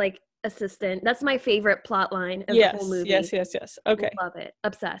 and his like assistant. That's my favorite plot line of the whole movie. Yes. Okay. Love it.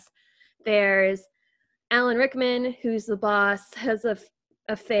 Obsessed. There's Alan Rickman, who's the boss, has a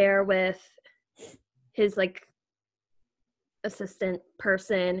affair with his like assistant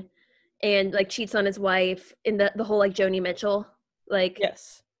person and like cheats on his wife in the whole like Joni Mitchell. Like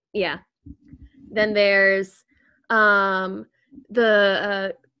yes. Yeah. Then there's the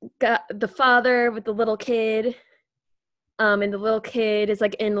father with the little kid And the little kid is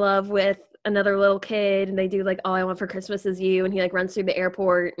like in love with another little kid, and they do like All I Want for Christmas Is You, and he like runs through the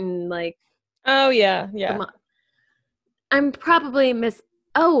airport and like. Oh yeah. I'm probably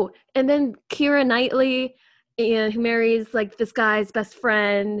Oh, and then Keira Knightley, and who marries like this guy's best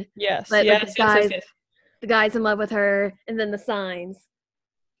friend. Yes. But like Yes. the guy's in love with her, and then the signs.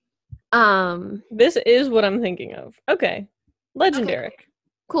 This is what I'm thinking of. Okay. Legendary. Okay.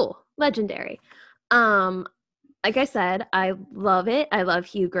 Cool. Legendary. Like I said, I love it. I love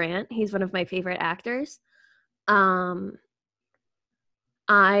Hugh Grant. He's one of my favorite actors. I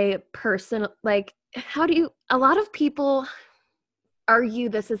personally like, a lot of people argue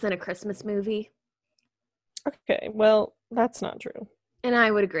this isn't a Christmas movie. Okay, well, that's not true. And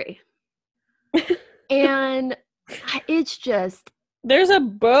I would agree. And it's just, there's a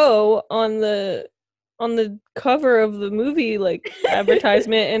bow on the cover of the movie like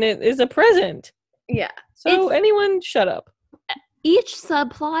advertisement, and it is a present. Yeah. So anyone shut up. Each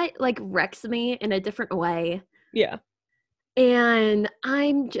subplot like wrecks me in a different way. Yeah. And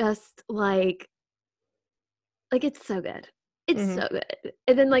I'm just like it's so good. It's so good.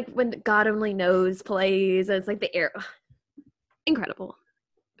 And then like when God Only Knows plays, it's like the air. Incredible.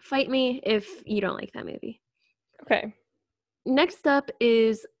 Fight me if you don't like that movie. Okay. Next up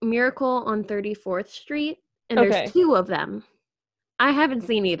is Miracle on 34th Street. And there's 2 of them. I haven't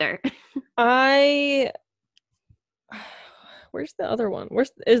seen either. Where's the other one?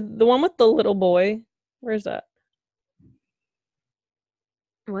 Is the one with the little boy? Where's that?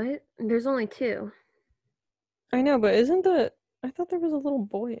 What? There's only 2. I know, but I thought there was a little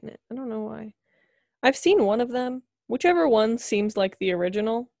boy in it. I don't know why. I've seen one of them. Whichever one seems like the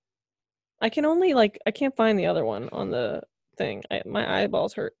original. I can't find the other one on the thing. My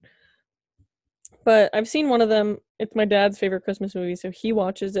eyeballs hurt. But I've seen one of them. It's my dad's favorite Christmas movie, so he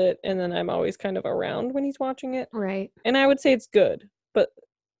watches it, and then I'm always kind of around when he's watching it. Right. And I would say it's good, but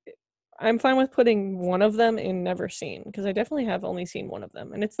I'm fine with putting one of them in never seen, because I definitely have only seen one of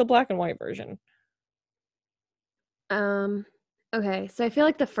them, and it's the black and white version. Okay, so I feel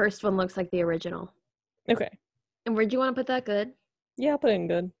like the first one looks like the original. Okay. And where'd you want to put that? Good? Yeah, I'll put it in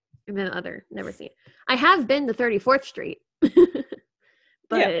good. And then other, never seen. I have been to 34th Street. But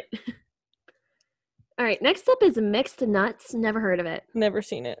yeah. All right, next up is Mixed Nuts. Never heard of it. Never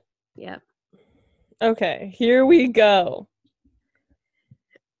seen it. Yeah. Okay, here we go.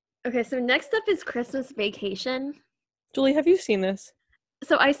 Okay, so next up is Christmas Vacation. Julie, have you seen this?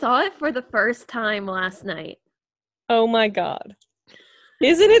 So I saw it for the first time last night. Oh my god.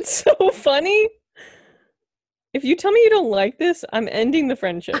 Isn't it so funny? If you tell me you don't like this, I'm ending the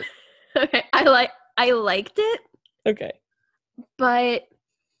friendship. Okay, I liked it. Okay. But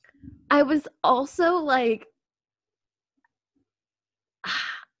I was also like,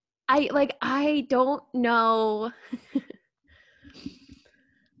 I don't know.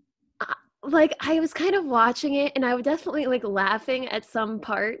 Like, I was kind of watching it, and I was definitely like laughing at some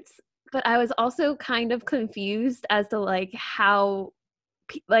parts, but I was also kind of confused as to like how,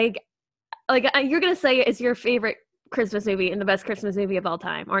 like you're gonna say it's your favorite Christmas movie and the best Christmas movie of all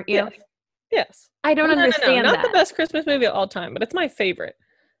time, aren't you? Yes. I don't understand Not that. the best Christmas movie of all time, but it's my favorite.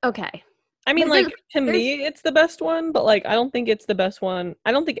 Okay. I mean, like, to me, it's the best one, but like, I don't think it's the best one.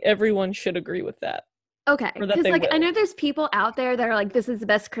 I don't think everyone should agree with that. Okay, because like I know there's people out there that are like, this is the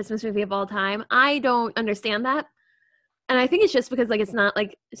best Christmas movie of all time. I don't understand that. And I think it's just because like it's not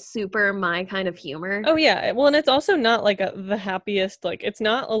like super my kind of humor. Oh yeah, well, and it's also not like the happiest, like it's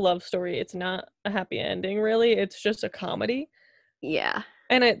not a love story. It's not a happy ending, really. It's just a comedy. Yeah.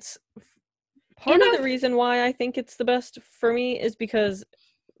 And it's part of the reason why I think it's the best for me is because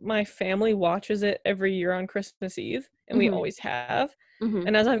my family watches it every year on Christmas Eve, and we always have.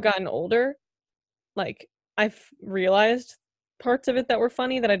 And as I've gotten older, like, I've realized parts of it that were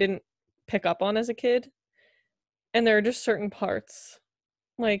funny that I didn't pick up on as a kid. And there are just certain parts,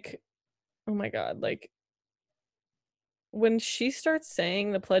 like, oh my god, like, when she starts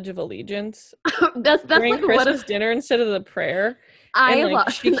saying the Pledge of Allegiance that's during like Christmas dinner instead of the prayer,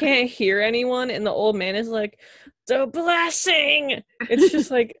 she can't hear anyone, and the old man is like, the blessing! It's just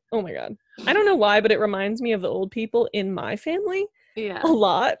like, oh my god. I don't know why, but it reminds me of the old people in my family. Yeah. A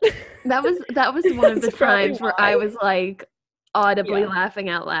lot. That was one of the times where I was like audibly laughing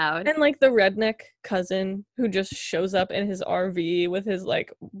out loud. And like the redneck cousin who just shows up in his RV with his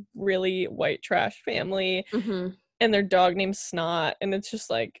like really white trash family and their dog named Snot, and it's just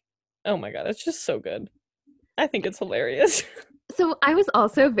like, oh my god, it's just so good. I think it's hilarious. So I was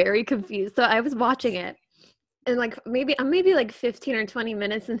also very confused. So I was watching it, and like I'm maybe like 15 or 20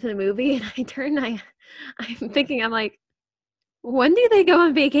 minutes into the movie, and I turn and I'm thinking, I'm like, when do they go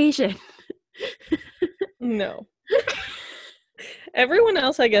on vacation? No. Everyone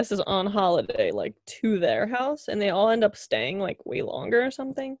else, I guess, is on holiday, like, to their house, and they all end up staying, like, way longer or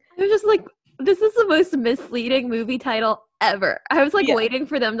something. I was just like, this is the most misleading movie title ever. I was like Yeah. waiting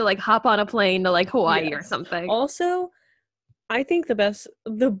for them to like hop on a plane to like Hawaii or Yes. something. Also, I think the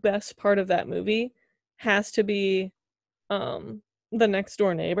best part of that movie has to be the next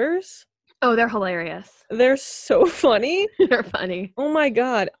door neighbors. Oh, they're hilarious. They're so funny. They're funny. Oh my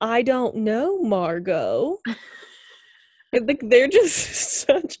god, I don't know, Margot. Like, they're just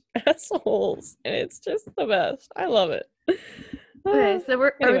such assholes, and it's just the best. I love it. Okay, so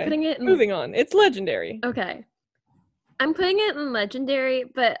are we putting it in... moving on. It's legendary. Okay. I'm putting it in legendary,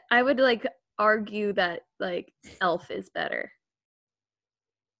 but I would like argue that like Elf is better.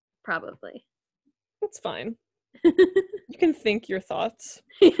 Probably. It's fine. You can think your thoughts.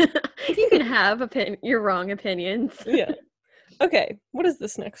 You can have your wrong opinions. Yeah. Okay, what is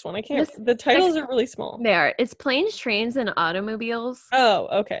this next one? I can't. The titles are really small. They are. It's Planes, Trains, and Automobiles. Oh,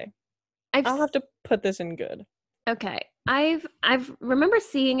 okay. I'll have to put this in good. Okay. I've remember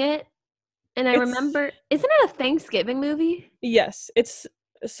seeing it, and I remember, isn't it a Thanksgiving movie? Yes,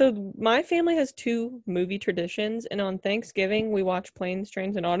 so my family has 2 movie traditions, and on Thanksgiving we watch Planes,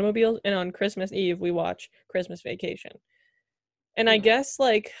 Trains, and Automobiles, and on Christmas Eve we watch Christmas Vacation. And I guess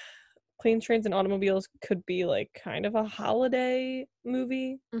like Planes, Trains, and Automobiles could be like kind of a holiday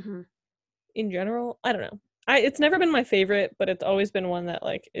movie in general. I don't know. It's never been my favorite, but it's always been one that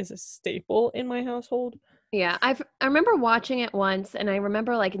like is a staple in my household. Yeah, I remember watching it once, and I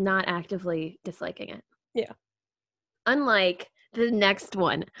remember like not actively disliking it. Yeah. Unlike the next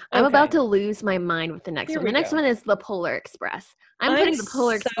one. I'm about to lose my mind with the next one. The next one is the Polar Express. I'm putting the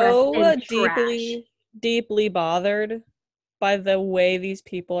Polar Express in trash. Deeply bothered by the way these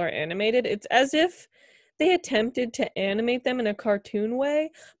people are animated. It's as if they attempted to animate them in a cartoon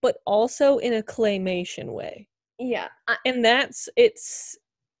way, but also in a claymation way. Yeah. And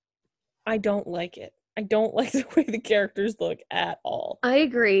I don't like it. I don't like the way the characters look at all. I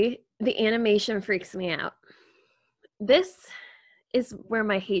agree. The animation freaks me out. This is where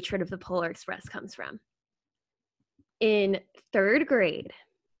my hatred of the Polar Express comes from. In 3rd grade,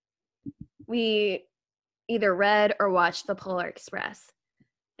 we either read or watched the Polar Express.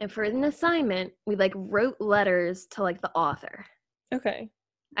 And for an assignment, we like wrote letters to like the author. Okay.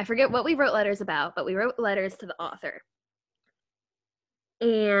 I forget what we wrote letters about, but we wrote letters to the author.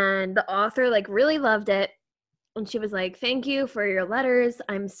 And the author like really loved it. And she was like, "Thank you for your letters.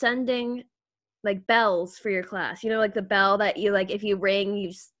 I'm sending like bells for your class. You know, like the bell that you like, if you ring,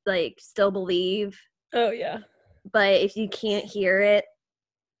 you like still believe. Oh, yeah. But if you can't hear it,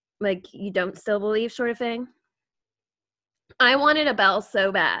 like you don't still believe, sort of thing." I wanted a bell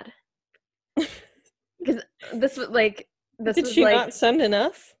so bad. Because this was like, Did she not send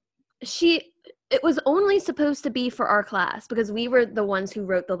enough? It was only supposed to be for our class because we were the ones who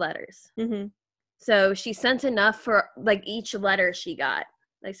wrote the letters. Mm-hmm. So she sent enough for like each letter she got.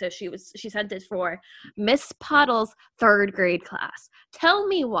 Like, so she sent it for Miss Puddle's 3rd grade class. Tell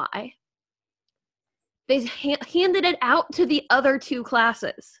me why. They handed it out to the other 2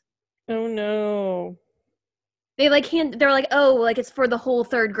 classes. Oh no. They're like, "Oh, like it's for the whole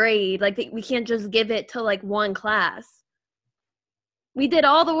 3rd grade. Like we can't just give it to like one class." We did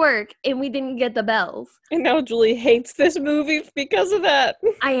all the work and we didn't get the bells. And now Julie hates this movie because of that.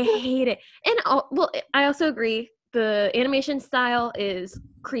 I hate it. And I also agree. The animation style is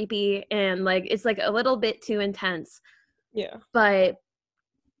creepy and like it's like a little bit too intense. Yeah. But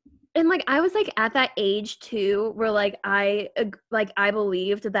and like I was like at that age too where like I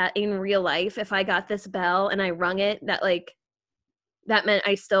believed that in real life if I got this bell and I rung it that meant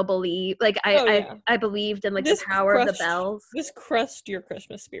I still believe. Like I believed in like the power of the bells. This crushed your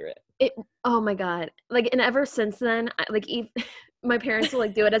Christmas spirit. Oh my god! Like, and ever since then, my parents will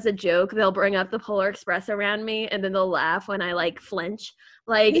like do it as a joke. They'll bring up the Polar Express around me, and then they'll laugh when I like flinch.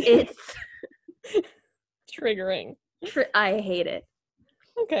 Like it's triggering. I hate it.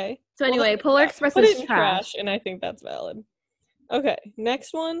 Okay. So anyway, Polar Express is trash, and I think that's valid. Okay,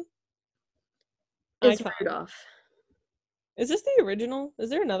 next one is Rudolph. Is this the original? Is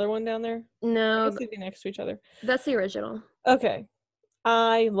there another one down there? No. I guess they'd be next to each other. That's the original. Okay.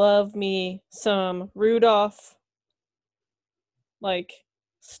 I love me some Rudolph, like,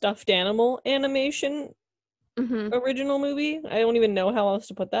 stuffed animal animation original movie. I don't even know how else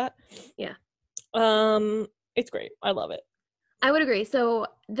to put that. Yeah. It's great. I love it. I would agree. So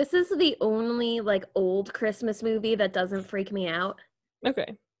this is the only, like, old Christmas movie that doesn't freak me out.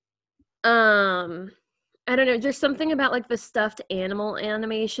 Okay. I don't know. There's something about like the stuffed animal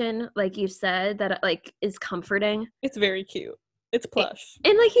animation, like you said, that like is comforting. It's very cute. It's plush.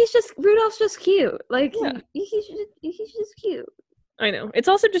 And like Rudolph's just cute. Like he's just cute. I know. It's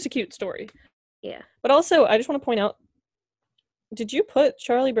also just a cute story. Yeah. But also, I just want to point out, did you put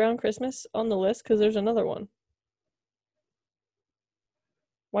Charlie Brown Christmas on the list? Because there's another one.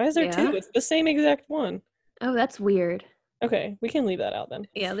 Why is there two? Yeah. It's the same exact one. Oh, that's weird. Okay, we can leave that out then.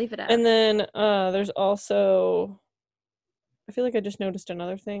 Yeah, leave it out. And then there's also, I feel like I just noticed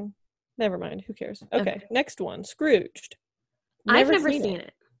another thing. Never mind, who cares? Okay. Next one, Scrooged. I've never seen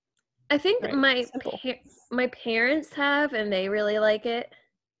it. I think Right, my parents have, and they really like it,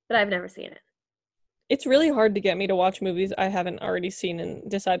 but I've never seen it. It's really hard to get me to watch movies I haven't already seen and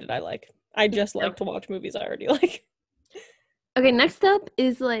decided I like. I just like to watch movies I already like. Okay, next up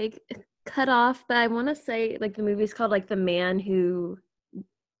is like cut off, but I want to say like the movie's called like The Man Who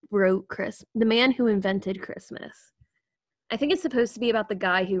Invented Christmas. I think it's supposed to be about the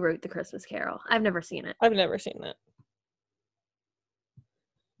guy who wrote the Christmas Carol. I've never seen it. I've never seen that.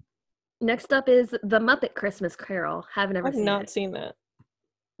 Next up is The Muppet Christmas Carol. I've not seen that.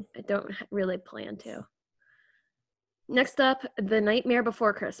 I don't really plan to. Next up, The Nightmare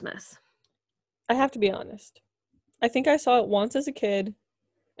Before Christmas. I have to be honest. I think I saw it once as a kid,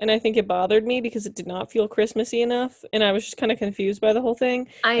 and I think it bothered me because it did not feel Christmassy enough, and I was just kind of confused by the whole thing.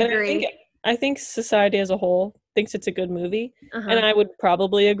 I agree. I think society as a whole thinks it's a good movie, and I would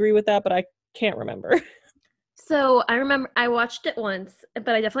probably agree with that, but I can't remember. So I remember I watched it once, but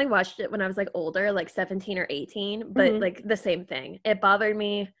I definitely watched it when I was like older, like 17 or 18, but like the same thing. It bothered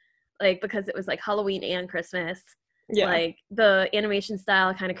me like because it was like Halloween and Christmas. Yeah. Like the animation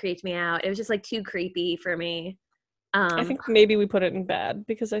style kind of creeped me out. It was just like too creepy for me. I think maybe we put it in bad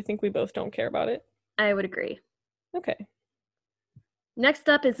because I think we both don't care about it. I would agree. Okay. Next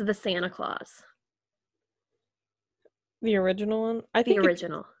up is The Santa Claus. The original one? I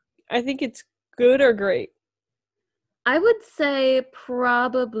think it's good or great. I would say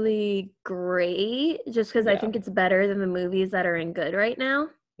probably great, just because I think it's better than the movies that are in good right now.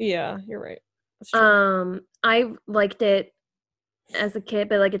 Yeah, you're right. That's true. I liked it as a kid,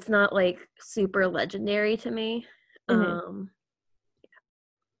 but like it's not like super legendary to me.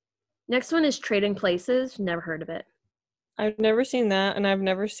 Next one is Trading Places. Never heard of it. I've never seen that, and I've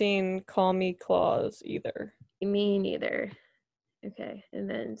never seen Call Me Claus either. Me neither. Okay, and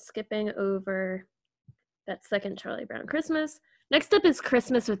then skipping over that second Charlie Brown Christmas. Next up is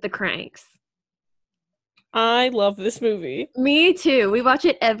Christmas with the Cranks. I love this movie. Me too. We watch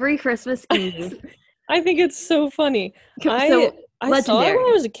it every Christmas Eve. I think it's so funny. I saw it when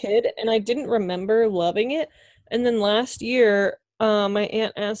I was a kid, and I didn't remember loving it. And then last year, my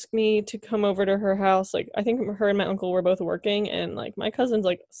aunt asked me to come over to her house. Like, I think her and my uncle were both working, and like my cousin's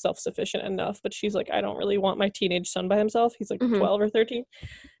like self-sufficient enough, but she's like, I don't really want my teenage son by himself. He's like 12 or 13.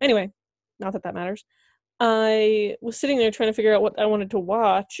 Anyway, not that matters. I was sitting there trying to figure out what I wanted to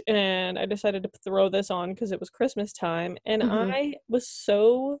watch, and I decided to throw this on because it was Christmas time, and I was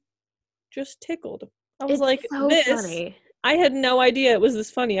so just tickled. I was funny. I had no idea it was this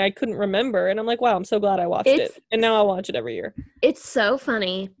funny. I couldn't remember, and I'm like, wow, I'm so glad I watched it, and now I'll watch it every year. It's so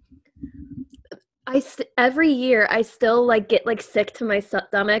funny. Every year I still like get like sick to my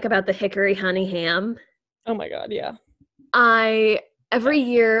stomach about the hickory honey ham. Oh my god, yeah. Every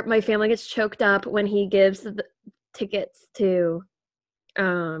year, my family gets choked up when he gives the tickets to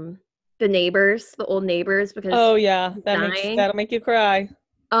the neighbors, the old neighbors, because that'll make you cry.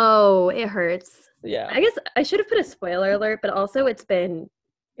 Oh, it hurts. Yeah. I guess I should have put a spoiler alert, but also it's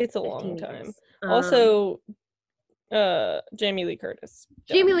a long time. Also, Jamie Lee Curtis.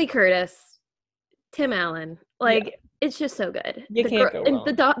 Jamie Lee Curtis, Tim Allen, it's just so good. You can't go wrong. And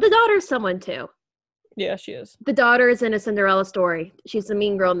the daughter's someone too. Yeah, she is. The daughter is in A Cinderella Story. She's the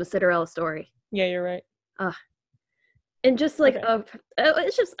mean girl in the Cinderella Story. Yeah, you're right. And just like,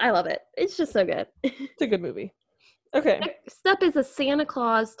 it's just, I love it. It's just so good. It's a good movie. Okay. Next up is A Santa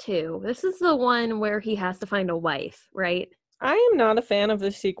Claus 2. This is the one where he has to find a wife, right? I am not a fan of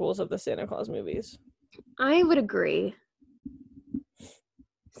the sequels of the Santa Claus movies. I would agree.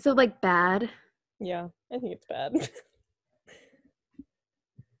 So, like, bad? Yeah, I think it's bad.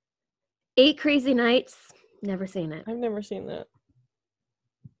 8 Crazy Nights. Never seen it. I've never seen that.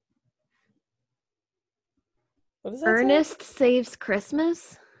 What does that Ernest Saves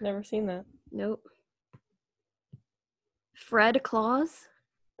Christmas. Never seen that. Nope. Fred Claus.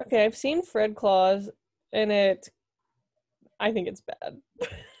 Okay, I've seen Fred Claus, and I think it's bad.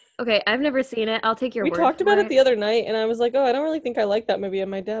 Okay, I've never seen it. I'll take your word for it. We talked about it the other night, and I was like, oh, I don't really think I like that movie.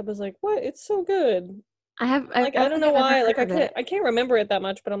 And my dad was like, what? It's so good. I don't know why. Like, I can't remember it that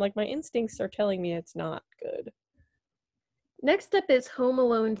much, but I'm like, my instincts are telling me it's not good. Next up is Home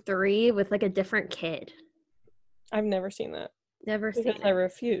Alone 3 with like a different kid. I've never seen that. Never because seen I it.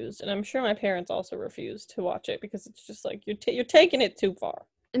 refused, and I'm sure my parents also refused to watch it because it's just like you're taking it too far.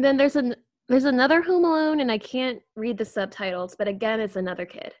 And then there's another Home Alone, and I can't read the subtitles, but again, it's another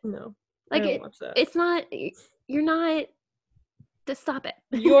kid. No, I Like don't watch that. it's not. You're not. Just stop it.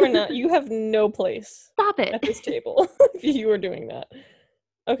 You're not. You have no place Stop it. at this table if you are doing that.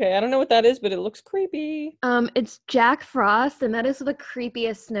 Okay, I don't know what that is, but it looks creepy. It's Jack Frost, and that is the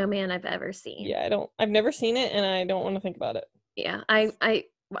creepiest snowman I've ever seen. Yeah, I've never seen it, and I don't want to think about it. Yeah,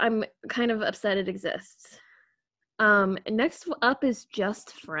 I'm kind of upset it exists. Next up is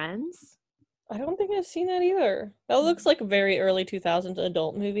Just Friends. I don't think I've seen that either. That looks like a very early 2000s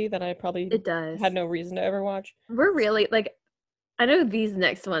adult movie that I probably It does. had no reason to ever watch. We're really like, I know these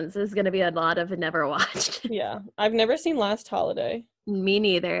next ones is going to be a lot of never watched. Yeah, I've never seen Last Holiday. Me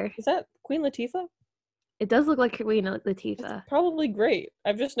neither. Is that Queen Latifah? It does look like Queen It's Latifah. probably great.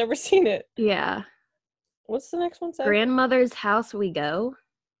 I've just never seen it. Yeah. What's the next one say? Grandmother's House We Go.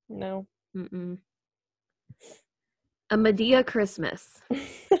 No. Mm-mm. A Medea Christmas.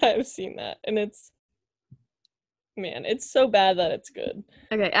 I've seen that, and it's so bad that it's good.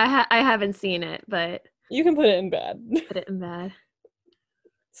 Okay, I haven't seen it, but You can put it in bad. put it in bad.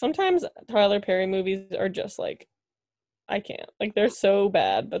 Sometimes Tyler Perry movies are just like, I can't. Like, they're so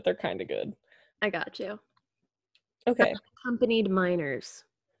bad, but they're kind of good. I got you. Okay. Unaccompanied Minors.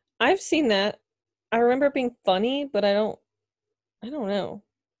 I've seen that. I remember it being funny, but I don't know.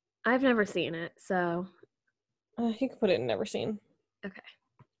 I've never seen it, so You could put it in never seen. okay.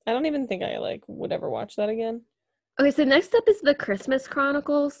 I don't even think I would ever watch that again. Okay, so next up is The Christmas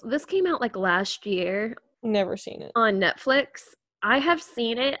Chronicles. This came out like last year Never seen it. on Netflix. I have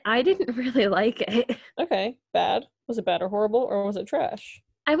seen it. I didn't really like it. Okay. Bad. Was it bad or horrible, or was it trash?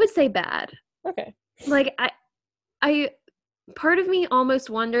 I would say bad. Okay. Like I part of me almost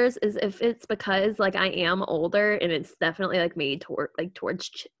wonders is if it's because like I am older and it's definitely like made towards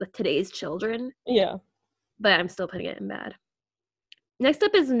today's children, Yeah. but I'm still putting it in bad. Next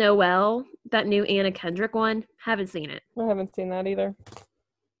up is Noelle, that new Anna Kendrick one. Haven't seen it. I haven't seen that either.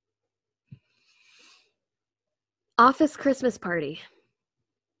 Office Christmas Party.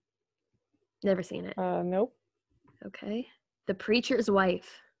 Never seen it. Nope. Okay. The Preacher's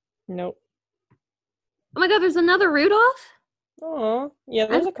Wife. Nope. Oh my god, there's another Rudolph? Oh, yeah,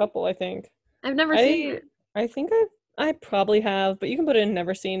 there's a couple, I think. I've never seen it. I think I probably have, but you can put it in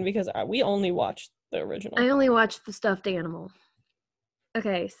never seen because we only watched the original. I only watched the stuffed animal.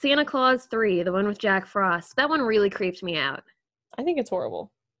 Okay, Santa Claus 3, the one with Jack Frost. That one really creeped me out. I think it's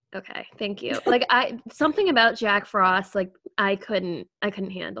horrible. Okay, thank you. Like something about Jack Frost, like I couldn't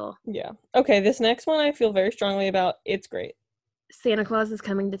handle. Yeah. Okay, this next one I feel very strongly about. It's great. Santa Claus is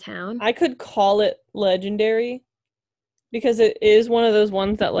Coming to Town. I could call it legendary because it is one of those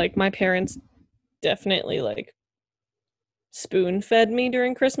ones that like my parents definitely like spoon-fed me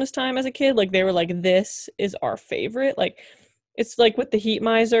during Christmas time as a kid. Like they were like, this is our favorite. Like it's like with the Heat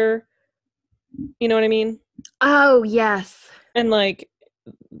Miser. You know what I mean? Oh, yes. And like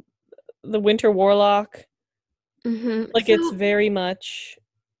the Winter Warlock. Mm-hmm. Like it's very much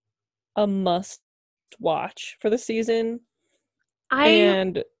a must watch for the season.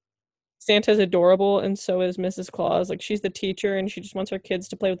 And Santa's adorable, and so is Mrs. Claus. Like she's the teacher, and she just wants her kids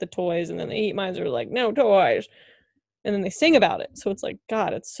to play with the toys. And then the Heat Miser are like, no toys, and then they sing about it. So it's like,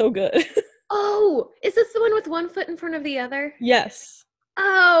 God, it's so good. Oh, is this the one with one foot in front of the other? Yes.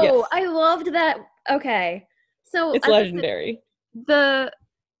 Oh, yes. I loved that. Okay, so it's legendary.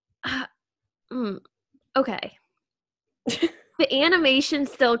 Okay. The animation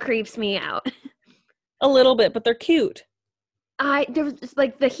still creeps me out. A little bit, but they're cute. There was just,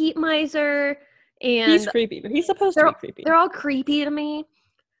 like the Heat Miser, and he's creepy, but he's supposed to be creepy. They're all creepy to me.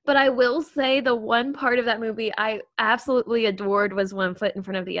 But I will say the one part of that movie I absolutely adored was one foot in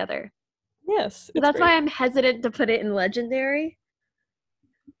front of the other. Yes. So that's why I'm hesitant to put it in legendary.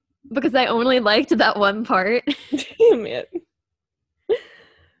 Because I only liked that one part. Damn it.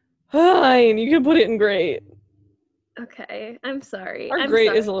 Fine, you can put it in great. Okay, I'm sorry. Our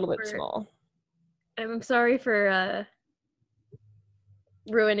great is a little bit small. I'm sorry for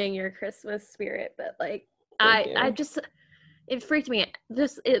ruining your Christmas spirit, but like I just it freaked me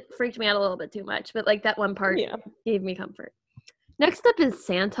out a little bit too much, but like that one part gave me comfort. Next up is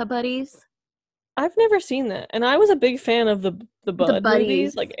Santa Buddies. I've never seen that, and I was a big fan of the Bud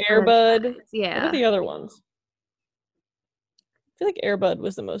movies, like Air Bud. Yeah. What are the other ones? I feel like Air Bud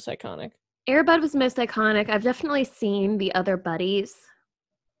was the most iconic. Air Bud was the most iconic. I've definitely seen the other Buddies,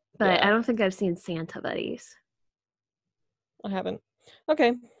 but I don't think I've seen Santa Buddies. I haven't.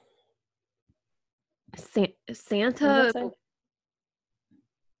 Okay. Santa.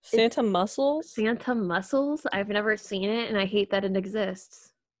 Santa Muscles? Santa Muscles? I've never seen it, and I hate that it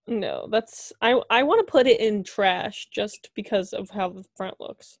exists. No, that's I want to put it in trash just because of how the front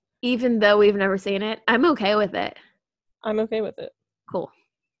looks. Even though we've never seen it, I'm okay with it. I'm okay with it. Cool.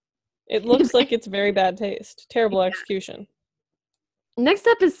 It looks like it's very bad taste. Terrible execution. Next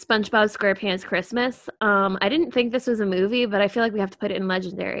up is SpongeBob SquarePants Christmas. I didn't think this was a movie, but I feel like we have to put it in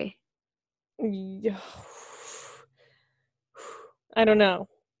Legendary. I don't know.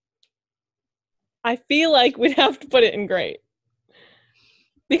 I feel like we'd have to put it in Great.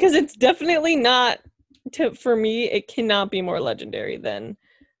 Because it's definitely not, for me, it cannot be more legendary than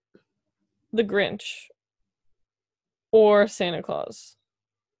The Grinch or Santa Claus.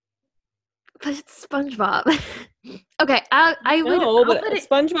 But it's SpongeBob. Okay, I would. No, but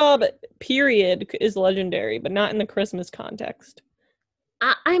SpongeBob, period, is legendary, but not in the Christmas context.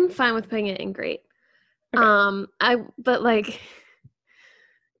 I'm fine with putting it in Great. Okay. But like,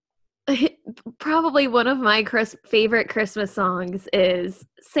 probably one of my favorite Christmas songs is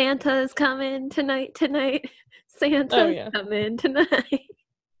 "Santa's coming tonight, tonight. Santa's coming tonight.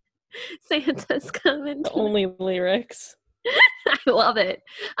 Santa's coming." The only lyrics. I love it.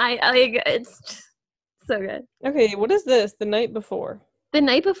 It's just so good. Okay, what is this? The Night Before. The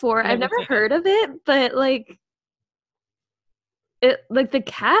Night Before. I've never heard of it, but like, the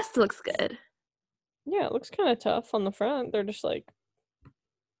cast looks good. Yeah, it looks kind of tough on the front. They're just like,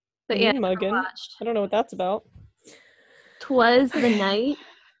 but yeah, mugging. I don't know what that's about. 'Twas the Night.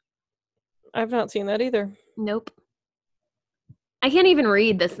 I've not seen that either. Nope. I can't even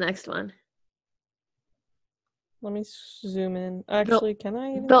read this next one. Let me zoom in. Actually, can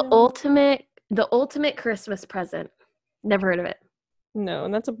I even the ultimate Christmas present. Never heard of it. No,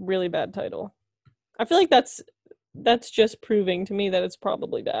 and that's a really bad title. I feel like that's just proving to me that it's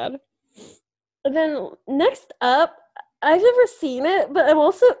probably bad. Then next up, I've never seen it, but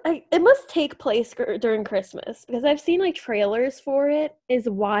it must take place during Christmas because I've seen like trailers for it. Is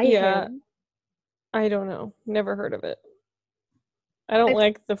Why Him? I don't know. Never heard of it. I don't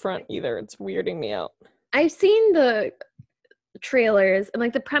like the front either. It's weirding me out. I've seen the trailers and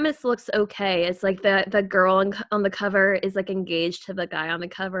like the premise looks okay. It's like the girl on the cover is like engaged to the guy on the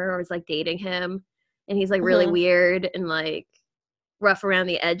cover or is like dating him, and he's like really weird and like rough around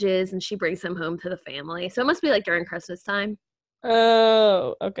the edges, and she brings him home to the family. So it must be like during Christmas time.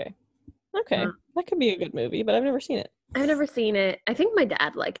 Oh, okay. That could be a good movie, but I've never seen it. I've never seen it. I think my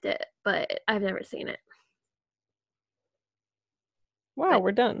dad liked it, but I've never seen it. Wow,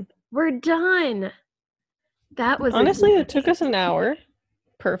 we're done. We're done. That was honestly, it took us an hour.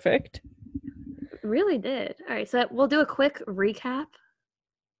 Perfect. Really did. All right, so we'll do a quick recap,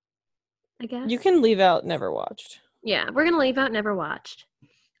 I guess. You can leave out never watched. Yeah, we're gonna leave out never watched.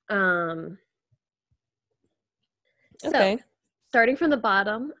 So, starting from the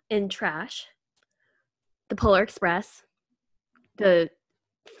bottom in trash, The Polar Express,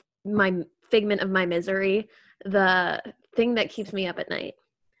 my figment of my misery, the thing that keeps me up at night.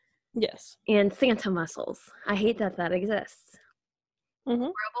 Yes. And Santa Muscles. I hate that exists. Mm-hmm.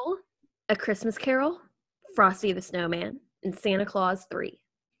 Rubble, A Christmas Carol, Frosty the Snowman, and Santa Claus 3.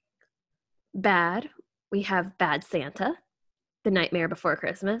 Bad, we have Bad Santa, The Nightmare Before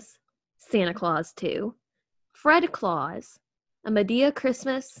Christmas, Santa Claus 2, Fred Claus, A Medea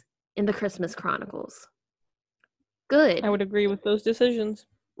Christmas, and The Christmas Chronicles. Good. I would agree with those decisions.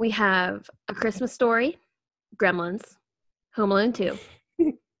 We have A Christmas Story, Gremlins, Home Alone 2,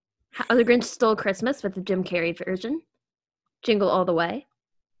 How the Grinch Stole Christmas with the Jim Carrey version, Jingle All the Way,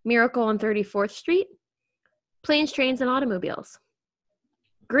 Miracle on 34th Street, Planes, Trains, and Automobiles.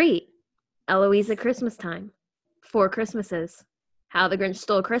 Great. Eloise at Christmas Time, Four Christmases, How the Grinch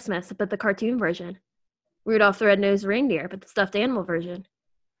Stole Christmas, but the cartoon version, Rudolph the Red-Nosed Reindeer, but the stuffed animal version,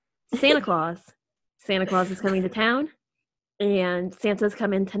 Santa Claus, Santa Claus is Coming to Town, and Santa's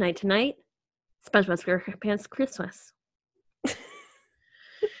Coming Tonight, SpongeBob SquarePants Christmas.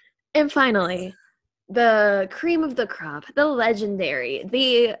 And finally, the cream of the crop, the legendary,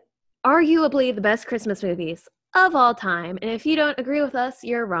 arguably the best Christmas movies of all time. And if you don't agree with us,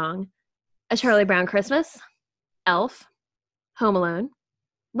 you're wrong. A Charlie Brown Christmas, Elf, Home Alone,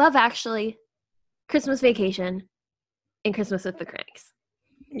 Love Actually, Christmas Vacation, and Christmas with the Cranks.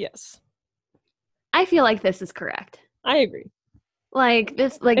 Yes. I feel like this is correct. I agree. Like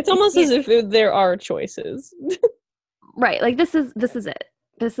this, like it's almost as if there are choices. Right. Like this is it.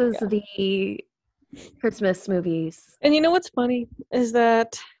 This is the Christmas movies. And you know what's funny is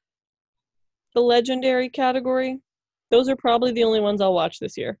that the legendary category, those are probably the only ones I'll watch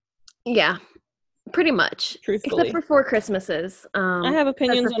this year. Yeah, pretty much. Truthfully. Except for Four Christmases. I have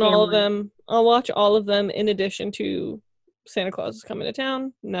opinions on all of them. I'll watch all of them in addition to Santa Claus is coming to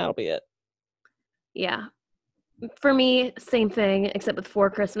town, and that'll be it. Yeah. For me, same thing, except with 4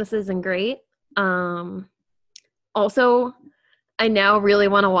 Christmases and great. Also, I now really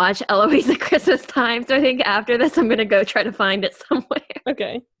want to watch Eloise at Christmas Time, so I think after this I'm going to go try to find it somewhere.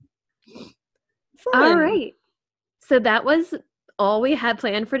 Okay. Fun. All right. So that was all we had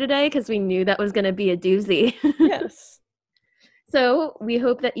planned for today because we knew that was going to be a doozy. Yes. So we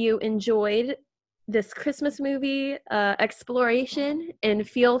hope that you enjoyed this Christmas movie exploration, and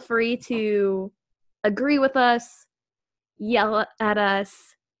feel free to agree with us, yell at us.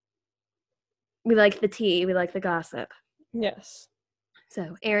 We like the tea. We like the gossip. Yes.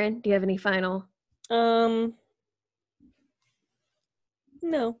 So, Erin, do you have any final? No.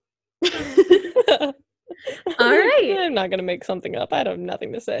 All right. I'm not going to make something up. I have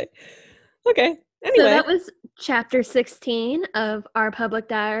nothing to say. Okay. Anyway. So that was chapter 16 of Our Public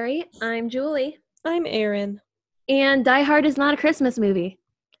Diary. I'm Julie. I'm Erin. And Die Hard is not a Christmas movie.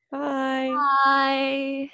 Bye. Bye.